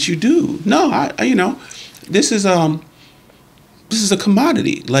just what you do. No, this is a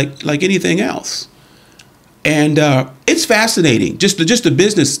commodity like anything else. And it's fascinating, just the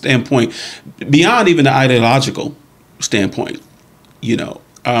business standpoint, beyond even the ideological standpoint.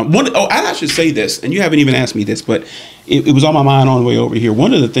 I should say this, and you haven't even asked me this, but it was on my mind on the way over here.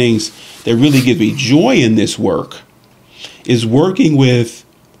 One of the things that really gives me joy in this work is working with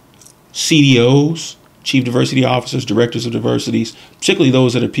CDOs, chief diversity officers, directors of diversities, particularly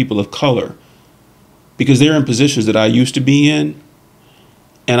those that are people of color, because they're in positions that I used to be in,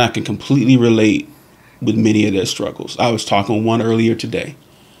 and I can completely relate with many of their struggles. I was talking with one earlier today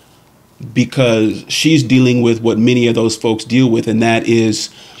because she's dealing with what many of those folks deal with, and that is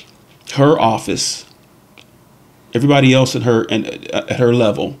her office. Everybody else at her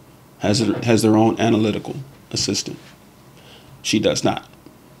level has their own analytical assistant. She does not.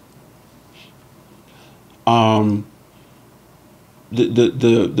 The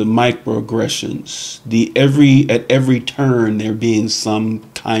microaggressions, at every turn there being some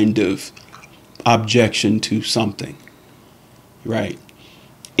kind of objection to something, right?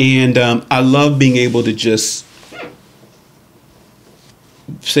 And I love being able to just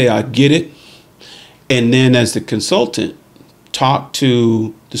say I get it, and then as the consultant, talk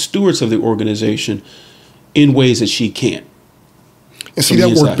to the stewards of the organization in ways that she can't. And see,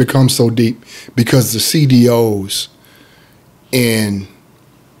 that work becomes so deep because the CDOs in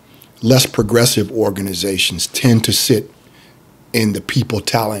less progressive organizations tend to sit in the people,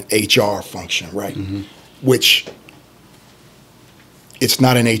 talent, HR function, right? Mm-hmm. Which it's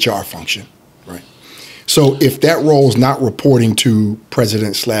not an HR function, right? So if that role is not reporting to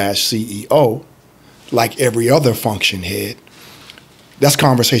president/CEO, like every other function head, that's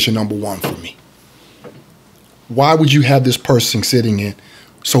conversation number one for me. Why would you have this person sitting in?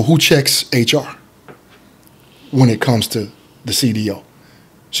 So who checks HR when it comes to the CDO?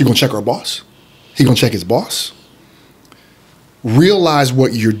 She gonna check her boss? He gonna check his boss? Realize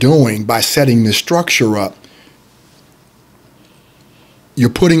what you're doing by setting this structure up. You're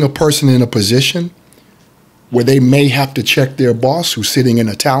putting a person in a position where they may have to check their boss who's sitting in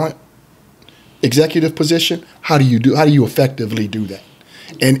a talent executive position. How do you effectively do that?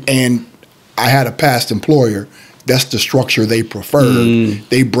 And I had a past employer, that's the structure they preferred.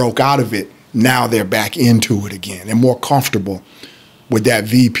 They broke out of it. Now they're back into it again and more comfortable with that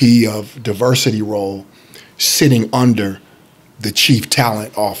VP of diversity role sitting under the chief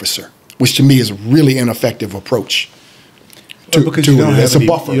talent officer, which to me is a really ineffective approach. Because you don't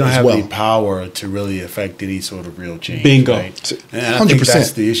have any power to really affect any sort of real change. Bingo. Right? And I think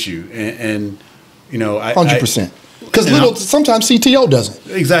that's the issue. And you know, 100%. Because sometimes CTO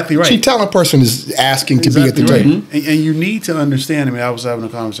doesn't. Exactly right. Chief talent person is asking to be at the table. And you need to understand, I mean, I was having a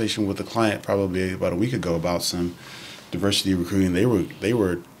conversation with a client probably about a week ago about some diversity recruiting they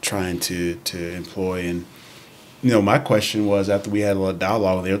were trying to employ. And, you know, my question was, after we had a lot of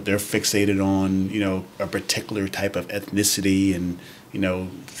dialogue, they're fixated on, you know, a particular type of ethnicity and, you know,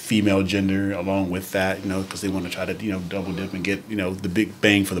 female gender along with that, you know, because they want to try to, you know, double dip and get, you know, the big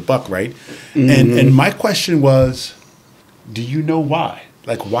bang for the buck, right? Mm-hmm. And my question was, do you know why?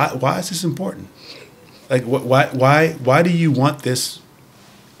 Like, why is this important? Like, why do you want this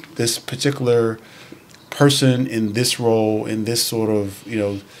particular person in this role, in this sort of, you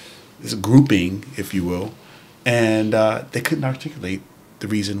know, this grouping, if you will, and they couldn't articulate the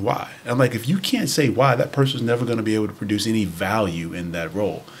reason why. I'm like, if you can't say why, that person's never going to be able to produce any value in that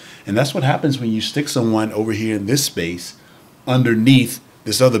role. And that's what happens when you stick someone over here in this space underneath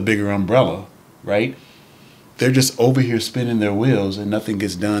this other bigger umbrella, right? They're just over here spinning their wheels and nothing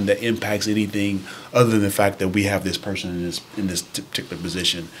gets done that impacts anything other than the fact that we have this person in this particular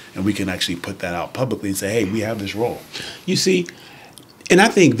position, and we can actually put that out publicly and say, hey, we have this role. You see, and I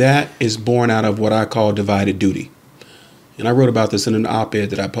think that is born out of what I call divided duty. And I wrote about this in an op-ed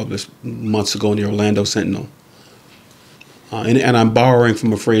that I published months ago in the Orlando Sentinel. And I'm borrowing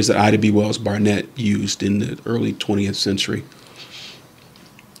from a phrase that Ida B. Wells Barnett used in the early 20th century.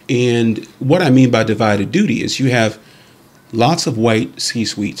 And what I mean by divided duty is you have lots of white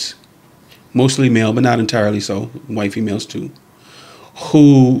C-suites, mostly male, but not entirely so, white females too,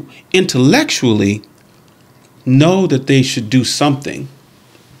 who intellectually know that they should do something.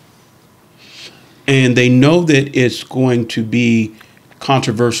 And they know that it's going to be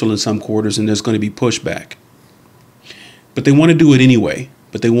controversial in some quarters and there's going to be pushback. But they want to do it anyway.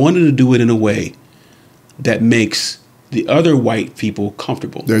 But they wanted to do it in a way that makes the other white people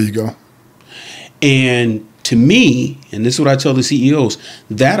comfortable. There you go. And to me, and this is what I tell the CEOs,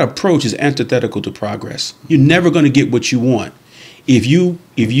 that approach is antithetical to progress. You're never going to get what you want. If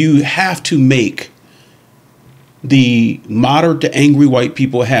you have to make the moderate to angry white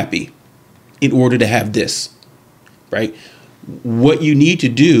people happy in order to have this, right? What you need to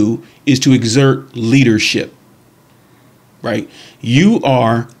do is to exert leadership, right? You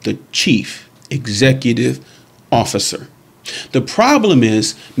are the chief executive officer. The problem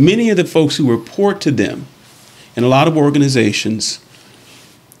is many of the folks who report to them in a lot of organizations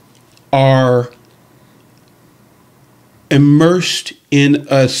are immersed in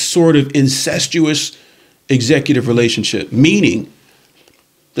a sort of incestuous executive relationship, meaning,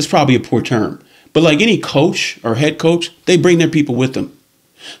 that's probably a poor term, but like any coach or head coach, they bring their people with them.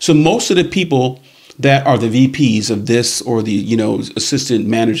 So most of the people that are the VPs of this or the, you know, assistant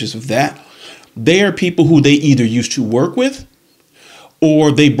managers of that, they are people who they either used to work with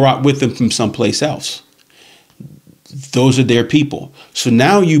or they brought with them from someplace else. Those are their people. So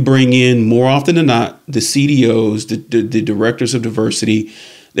now you bring in, more often than not, the CDOs, the directors of diversity.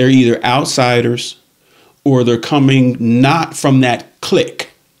 They're either outsiders or they're coming not from that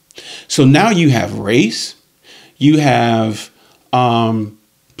clique. So now you have race, you have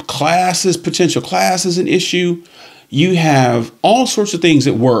classes, potential classes an issue. You have all sorts of things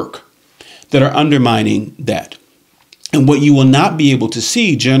at work that are undermining that. And what you will not be able to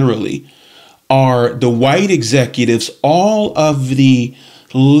see generally are the white executives, all of the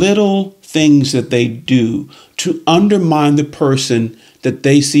little things that they do to undermine the person that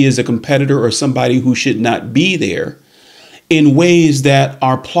they see as a competitor or somebody who should not be there in ways that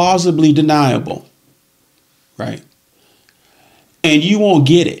are plausibly deniable, right? And you won't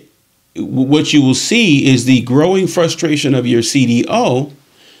get it. What you will see is the growing frustration of your CDO,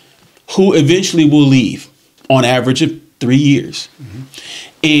 who eventually will leave on average of 3 years. Mm-hmm.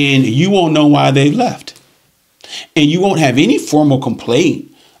 And you won't know why they've left. And you won't have any formal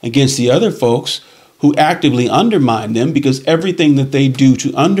complaint against the other folks who actively undermine them, because everything that they do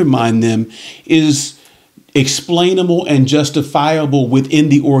to undermine them is explainable and justifiable within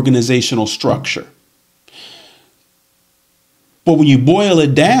the organizational structure. But when you boil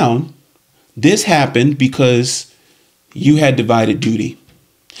it down, this happened because you had divided duty.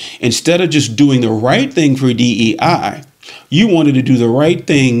 Instead of just doing the right thing for DEI, you wanted to do the right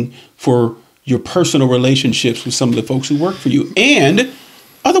thing for your personal relationships with some of the folks who work for you and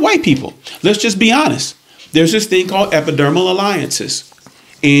other white people. Let's just be honest. There's this thing called epidermal alliances,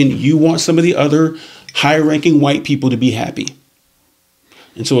 and you want some of the other high-ranking white people to be happy.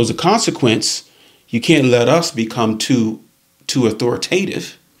 And so as a consequence, you can't let us become too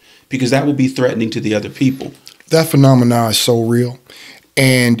authoritative, because that will be threatening to the other people. That phenomenon is so real.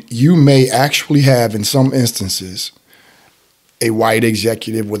 And you may actually have, in some instances, a white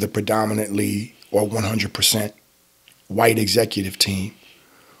executive with a predominantly or 100% white executive team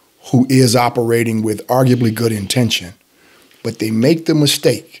who is operating with arguably good intention, but they make the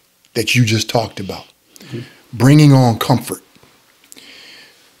mistake that you just talked about, bringing on comfort.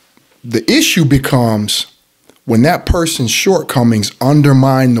 The issue becomes when that person's shortcomings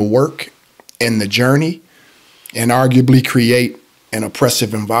undermine the work and the journey and arguably create an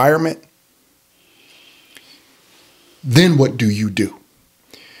oppressive environment, then what do you do?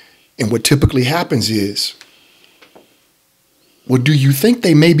 And what typically happens is, well, do you think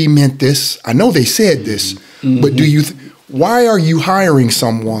they maybe meant this? I know they said this, but do you? Why are you hiring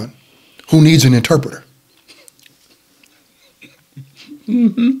someone who needs an interpreter?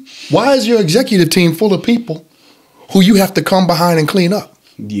 Why is your executive team full of people who you have to come behind and clean up?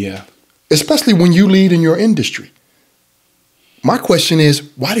 Yeah. Especially when you lead in your industry. My question is,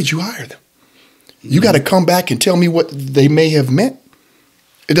 why did you hire them? You got to come back and tell me what they may have meant.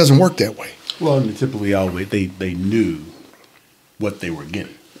 It doesn't work that way. Well, typically, always they knew what they were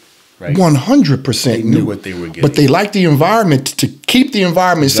getting, right? 100% they knew what they were getting. But they like the environment to keep the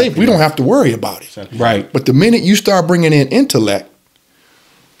environment safe. We don't have to worry about it. Exactly. Right. But the minute you start bringing in intellect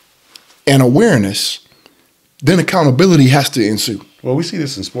and awareness, then accountability has to ensue. Well, we see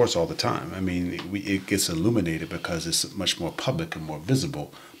this in sports all the time. I mean, it gets illuminated because it's much more public and more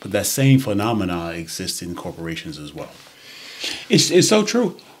visible. But that same phenomena exists in corporations as well. It's so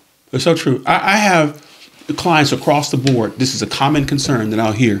true. It's so true. I have clients across the board. This is a common concern that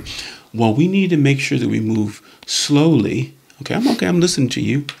I'll hear. Well, we need to make sure that we move slowly. Okay, I'm listening to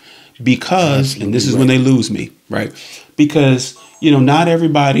you. Because, and this is when they lose me, right? Because, not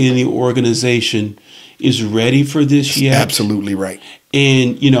everybody in the organization is ready for this yet. Absolutely right.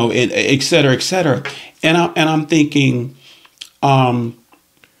 And, and et cetera, et cetera. And I'm thinking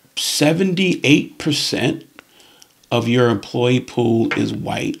 78% of your employee pool is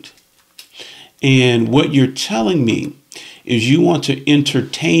white. And what you're telling me is you want to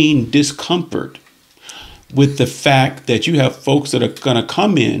entertain discomfort with the fact that you have folks that are going to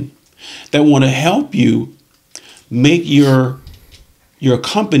come in that want to help you make your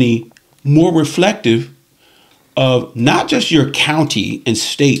company more reflective of not just your county and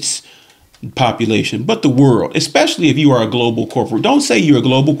state's population, but the world, especially if you are a global corporate. Don't say you're a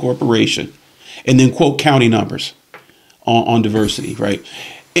global corporation and then quote county numbers on diversity, right?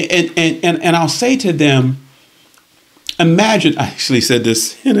 And I'll say to them, Imagine, I actually said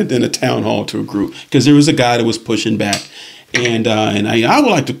this in a town hall to a group, because there was a guy that was pushing back. And I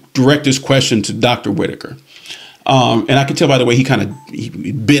would like to direct this question to Dr. Whitaker. And I could tell by the way he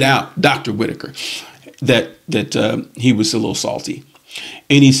bit out Dr. Whitaker that he was a little salty.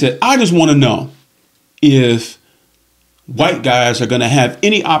 And he said, I just want to know if white guys are going to have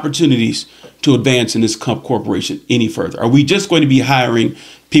any opportunities to advance in this corporation any further. Are we just going to be hiring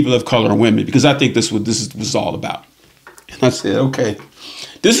people of color and women? Because I think this is all about. And I said, okay,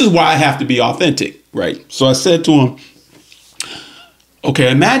 this is why I have to be authentic, right? So I said to him,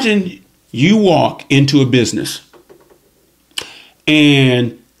 okay, imagine you walk into a business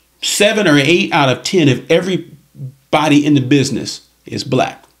and 7 or 8 out of 10 of everybody in the business is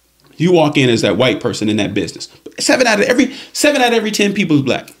black. You walk in as that white person in that business. 7 out of every 10 people is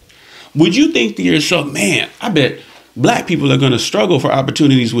black. Would you think to yourself, man, I bet black people are going to struggle for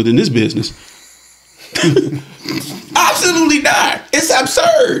opportunities within this business? Absolutely not. It's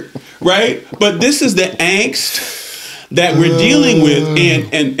absurd, right? But this is the angst that we're dealing with,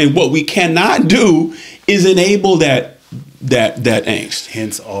 and what we cannot do is enable that angst.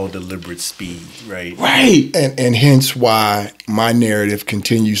 Hence all deliberate speed, right? Right. And hence why my narrative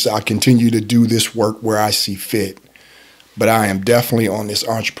continues. I continue to do this work where I see fit, but I am definitely on this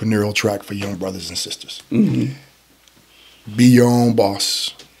entrepreneurial track for young brothers and sisters. Mm-hmm. Be your own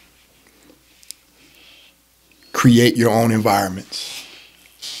boss. Create your own environments.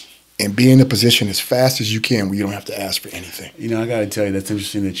 And be in a position as fast as you can where you don't have to ask for anything. You know, I got to tell you, that's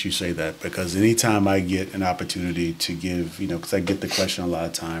interesting that you say that, because anytime I get an opportunity to give, because I get the question a lot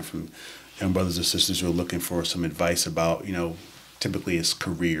of time from young brothers or sisters who are looking for some advice about, typically it's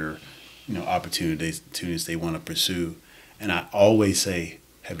career, opportunities they want to pursue. And I always say,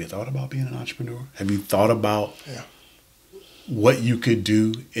 have you thought about being an entrepreneur? Have you thought about what you could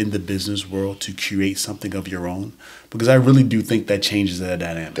do in the business world to create something of your own? Because I really do think that changes the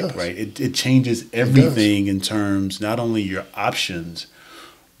dynamic, right? It changes everything in terms, not only your options,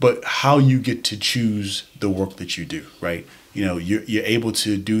 but how you get to choose the work that you do, right? You're able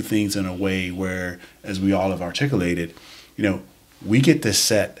to do things in a way where, as we all have articulated, we get to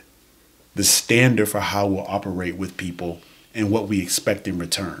set the standard for how we'll operate with people and what we expect in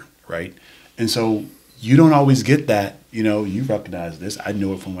return, right? And so you don't always get that. You recognize this. I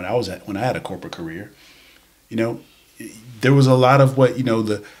knew it from when I had a corporate career. There was a lot of what,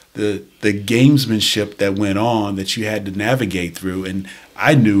 the gamesmanship that went on that you had to navigate through. And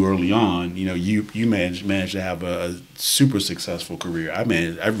I knew early on, you managed to have a super successful career. I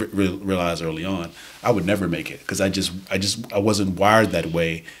realized early on I would never make it, because I wasn't wired that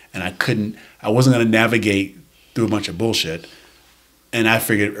way, and I wasn't going to navigate through a bunch of bullshit. And I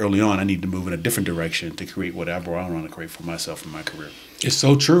figured early on I need to move in a different direction to create whatever I want to create for myself in my career. It's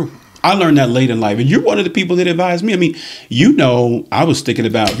so true. I learned that late in life. And you're one of the people that advised me. I mean, I was thinking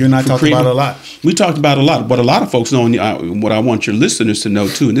about... You and I talked about it a lot. We talked about it a lot. What a lot of folks know, and what I want your listeners to know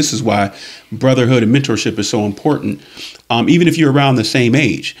too, and this is why brotherhood and mentorship is so important, even if you're around the same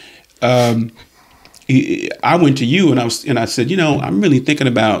age. I went to you and I said, I'm really thinking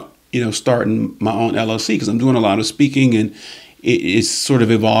about, starting my own LLC, because I'm doing a lot of speaking and it's sort of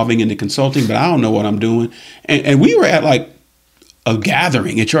evolving into consulting, but I don't know what I'm doing. And we were at like a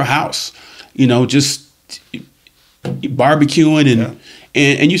gathering at your house, just barbecuing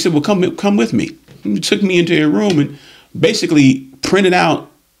and you said, well, come with me. You took me into your room and basically printed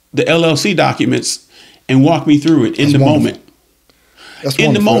out the LLC documents and walked me through it in the moment. That's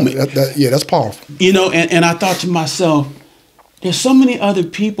in the moment. That's powerful. And I thought to myself, there's so many other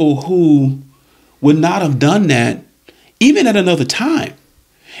people who would not have done that even at another time.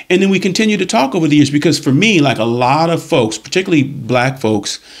 And then we continue to talk over the years, because for me, like a lot of folks, particularly black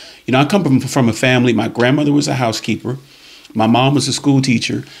folks, I come from a family. My grandmother was a housekeeper. My mom was a school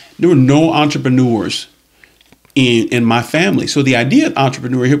teacher. There were no entrepreneurs in my family. So the idea of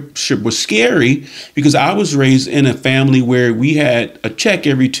entrepreneurship was scary, because I was raised in a family where we had a check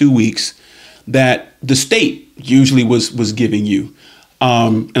every 2 weeks that the state usually was giving you.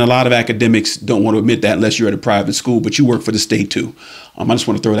 And a lot of academics don't want to admit that unless you're at a private school, but you work for the state too. I just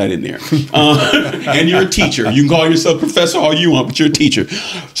want to throw that in there. And you're a teacher. You can call yourself professor all you want, but you're a teacher.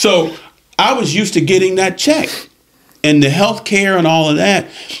 So I was used to getting that check and the health care and all of that.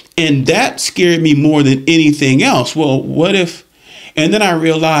 And that scared me more than anything else. Well, what if, and then I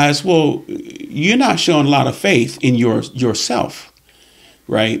realized, well, you're not showing a lot of faith in yourself,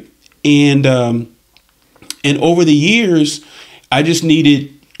 right? And over the years, I just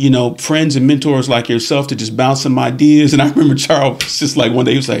needed, friends and mentors like yourself to just bounce some ideas. And I remember Charles just like one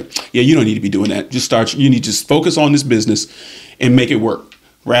day he was like, yeah, you don't need to be doing that. You need to just focus on this business and make it work,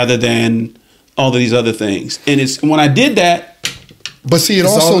 rather than all of these other things. And it's when I did that. But see,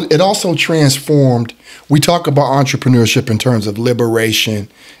 it also transformed. We talk about entrepreneurship in terms of liberation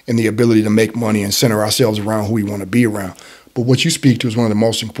and the ability to make money and center ourselves around who we want to be around. But what you speak to is one of the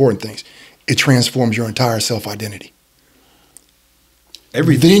most important things. It transforms your entire self-identity.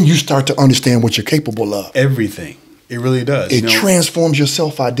 Everything. Then you start to understand what you're capable of. Everything. It really does. It transforms your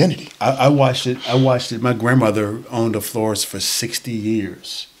self-identity. I watched it. My grandmother owned a florist for 60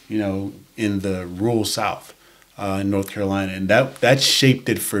 years, in the rural South in North Carolina. And that shaped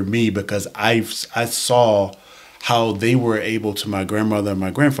it for me because I saw how they were able to, my grandmother and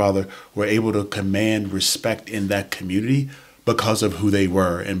my grandfather were able to command respect in that community because of who they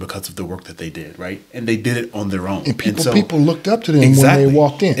were and because of the work that they did, right? And they did it on their own. And people looked up to them when they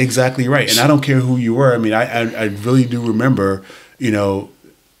walked in. Exactly right. And I don't care who you were. I mean, I really do remember,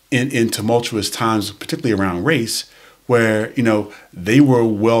 in tumultuous times, particularly around race, where, they were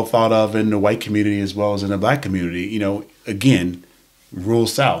well thought of in the white community as well as in the black community, again, rural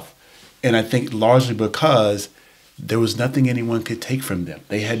South. And I think largely because there was nothing anyone could take from them.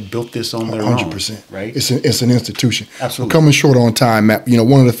 They had built this on their 100%, own, right? It's an institution. Absolutely. We're coming short on time, Matt.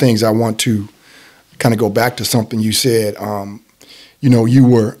 One of the things I want to kind of go back to something you said. You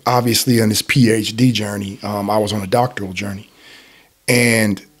were obviously on this PhD journey. I was on a doctoral journey.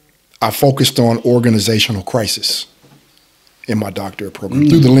 And I focused on organizational crisis in my doctorate program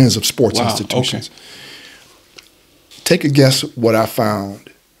through the lens of sports institutions. Okay. Take a guess what I found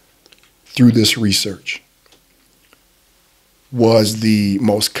through this research was the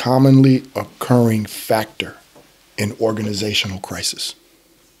most commonly occurring factor in organizational crisis.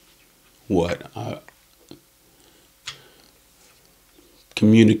 What?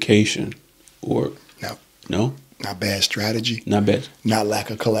 Communication or no? Not bad strategy. Not bad. Not lack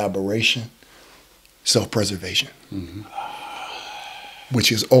of collaboration. Self-preservation. Mm-hmm. Which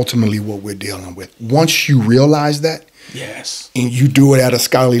is ultimately what we're dealing with. Once you realize that, yes, and you do it at a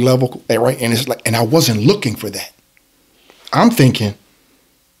scholarly level, right? And it's like, and I wasn't looking for that. I'm thinking,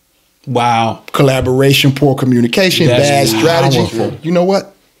 wow, collaboration, poor communication, bad strategy. Powerful. You know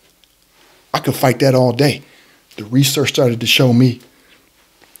what? I could fight that all day. The research started to show me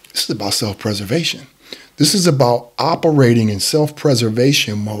this is about self-preservation. This is about operating in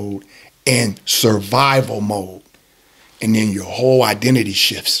self-preservation mode and survival mode. And then your whole identity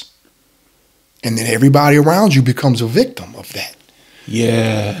shifts. And then everybody around you becomes a victim of that.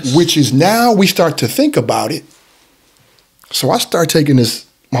 Yes. Which is now we start to think about it. So I start taking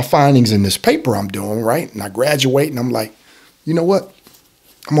my findings in this paper I'm doing, right? And I graduate and I'm like, you know what?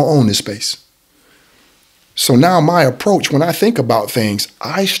 I'm going to own this space. So now my approach when I think about things,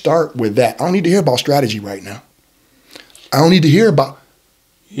 I start with that. I don't need to hear about strategy right now. I don't need to hear about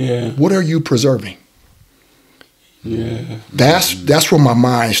what are you preserving? Yeah. That's where my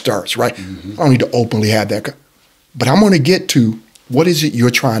mind starts, right? Mm-hmm. I don't need to openly have that. But I'm going to get to what is it you're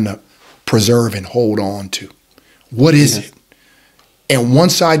trying to preserve and hold on to? What is it? And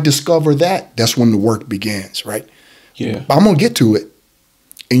once I discover that, that's when the work begins, right? Yeah. I'm going to get to it.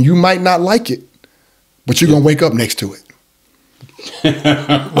 And you might not like it, but you're going to wake up next to it.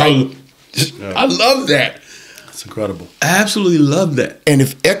 Right? I love that. That's incredible. I absolutely love that. And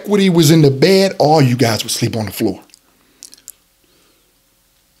if equity was in the bed, all you guys would sleep on the floor.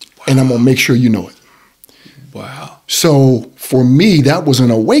 Wow. And I'm going to make sure you know it. Wow. So for me, that was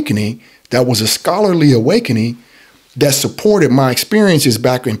an awakening. That was a scholarly awakening that supported my experiences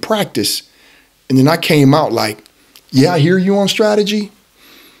back in practice. And then I came out like, yeah, I hear you on strategy.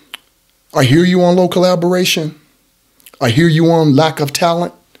 I hear you on low collaboration. I hear you on lack of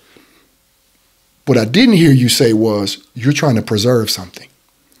talent. What I didn't hear you say was, you're trying to preserve something.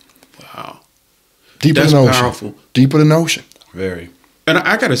 Wow. Deeper than ocean. Powerful. Deeper than ocean. Very. And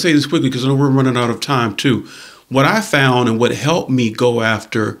I got to say this quickly because I know we're running out of time too. What I found and what helped me go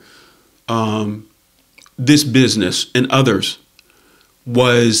after this business and others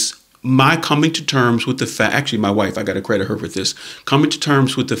was my coming to terms with the fact, actually my wife, I got to credit her for this, coming to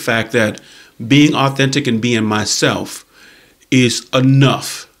terms with the fact that being authentic and being myself is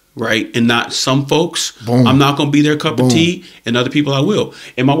enough, right? And not some folks, boom, I'm not going to be their cup, boom, of tea, and other people I will.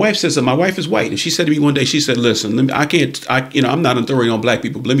 And my wife says that my wife is white. And she said to me one day, she said, listen, I'm not authority on black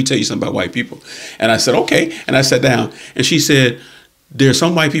people, but let me tell you something about white people. And I said, okay. And I sat down and she said, there are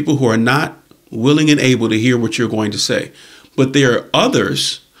some white people who are not willing and able to hear what you're going to say. But there are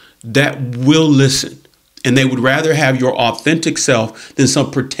others that will listen. And they would rather have your authentic self than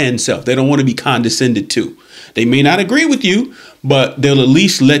some pretend self. They don't want to be condescended to. They may not agree with you, but they'll at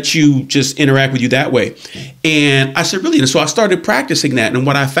least let you just interact with you that way. And I said, really? And so I started practicing that. And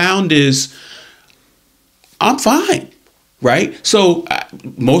what I found is I'm fine. right? So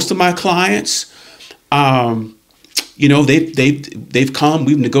most of my clients, you know, they've come,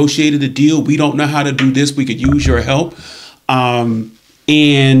 we've negotiated a deal. We don't know how to do this. We could use your help. And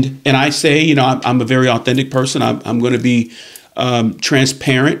I say, you know, I'm a very authentic person. I'm going to be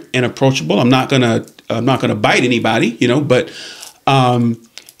transparent and approachable. I'm not going to bite anybody, you know, but I'm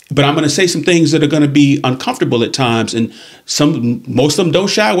going to say some things that are going to be uncomfortable at times, and most of them don't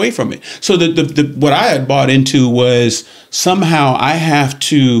shy away from it. So what I had bought into was somehow I have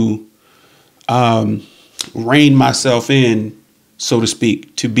to rein myself in, so to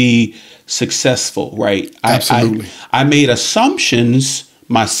speak, to be successful, right? Absolutely. I made assumptions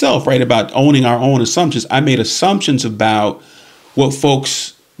myself, right, about owning our own assumptions. I made assumptions about what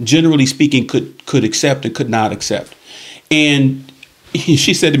folks, generally speaking, could accept and could not accept. And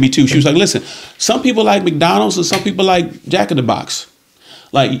she said to me too, she was like, listen, some people like McDonald's and some people like Jack in the Box.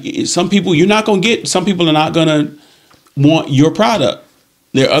 Like some people you're not going to get, some people are not going to want your product.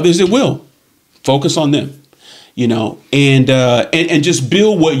 There are others that will. Focus on them, you know, and just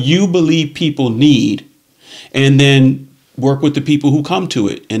build what you believe people need, and then work with the people who come to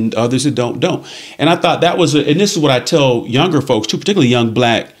it, and others that don't. And I thought that was, and this is what I tell younger folks too, particularly young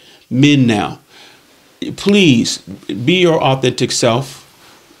Black men now. Please be your authentic self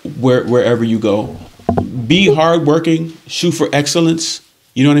wherever you go. Be hardworking, shoot for excellence.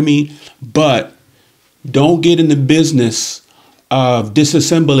 You know what I mean? But don't get in the business of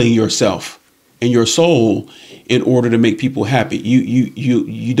disassembling yourself and your soul in order to make people happy.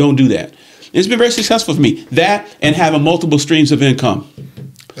 You don't do that. It's been very successful for me. That and having multiple streams of income.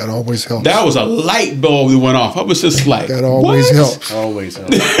 That always helps. That was a light bulb that went off. I was just like, that always what? helps. Always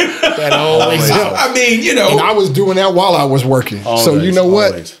helps. That always helps. I mean, you know. And I was doing that while I was working. Always, so you know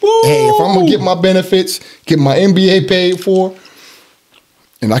what? Always. Hey, if I'm going to get my benefits, get my MBA paid for,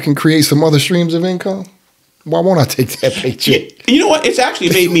 and I can create some other streams of income, why won't I take that paycheck? You know what? It's actually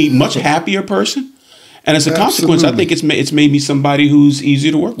made me a much happier person. And as a consequence, I think it's made me somebody who's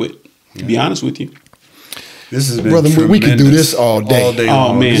easier to work with, to be honest with you. This has been Brother, we could do this all day. All day oh,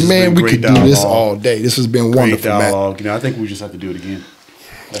 long. man. We could do this all day. This has been wonderful, dialogue. You know, I think we just have to do it again.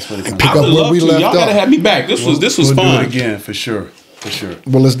 That's what it comes I would love to. Y'all gotta have me back. This was we'll fun. Do it again for sure. For sure.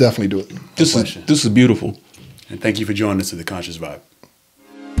 Well, let's definitely do it. This is beautiful. And thank you for joining us to The Conscious Vibe.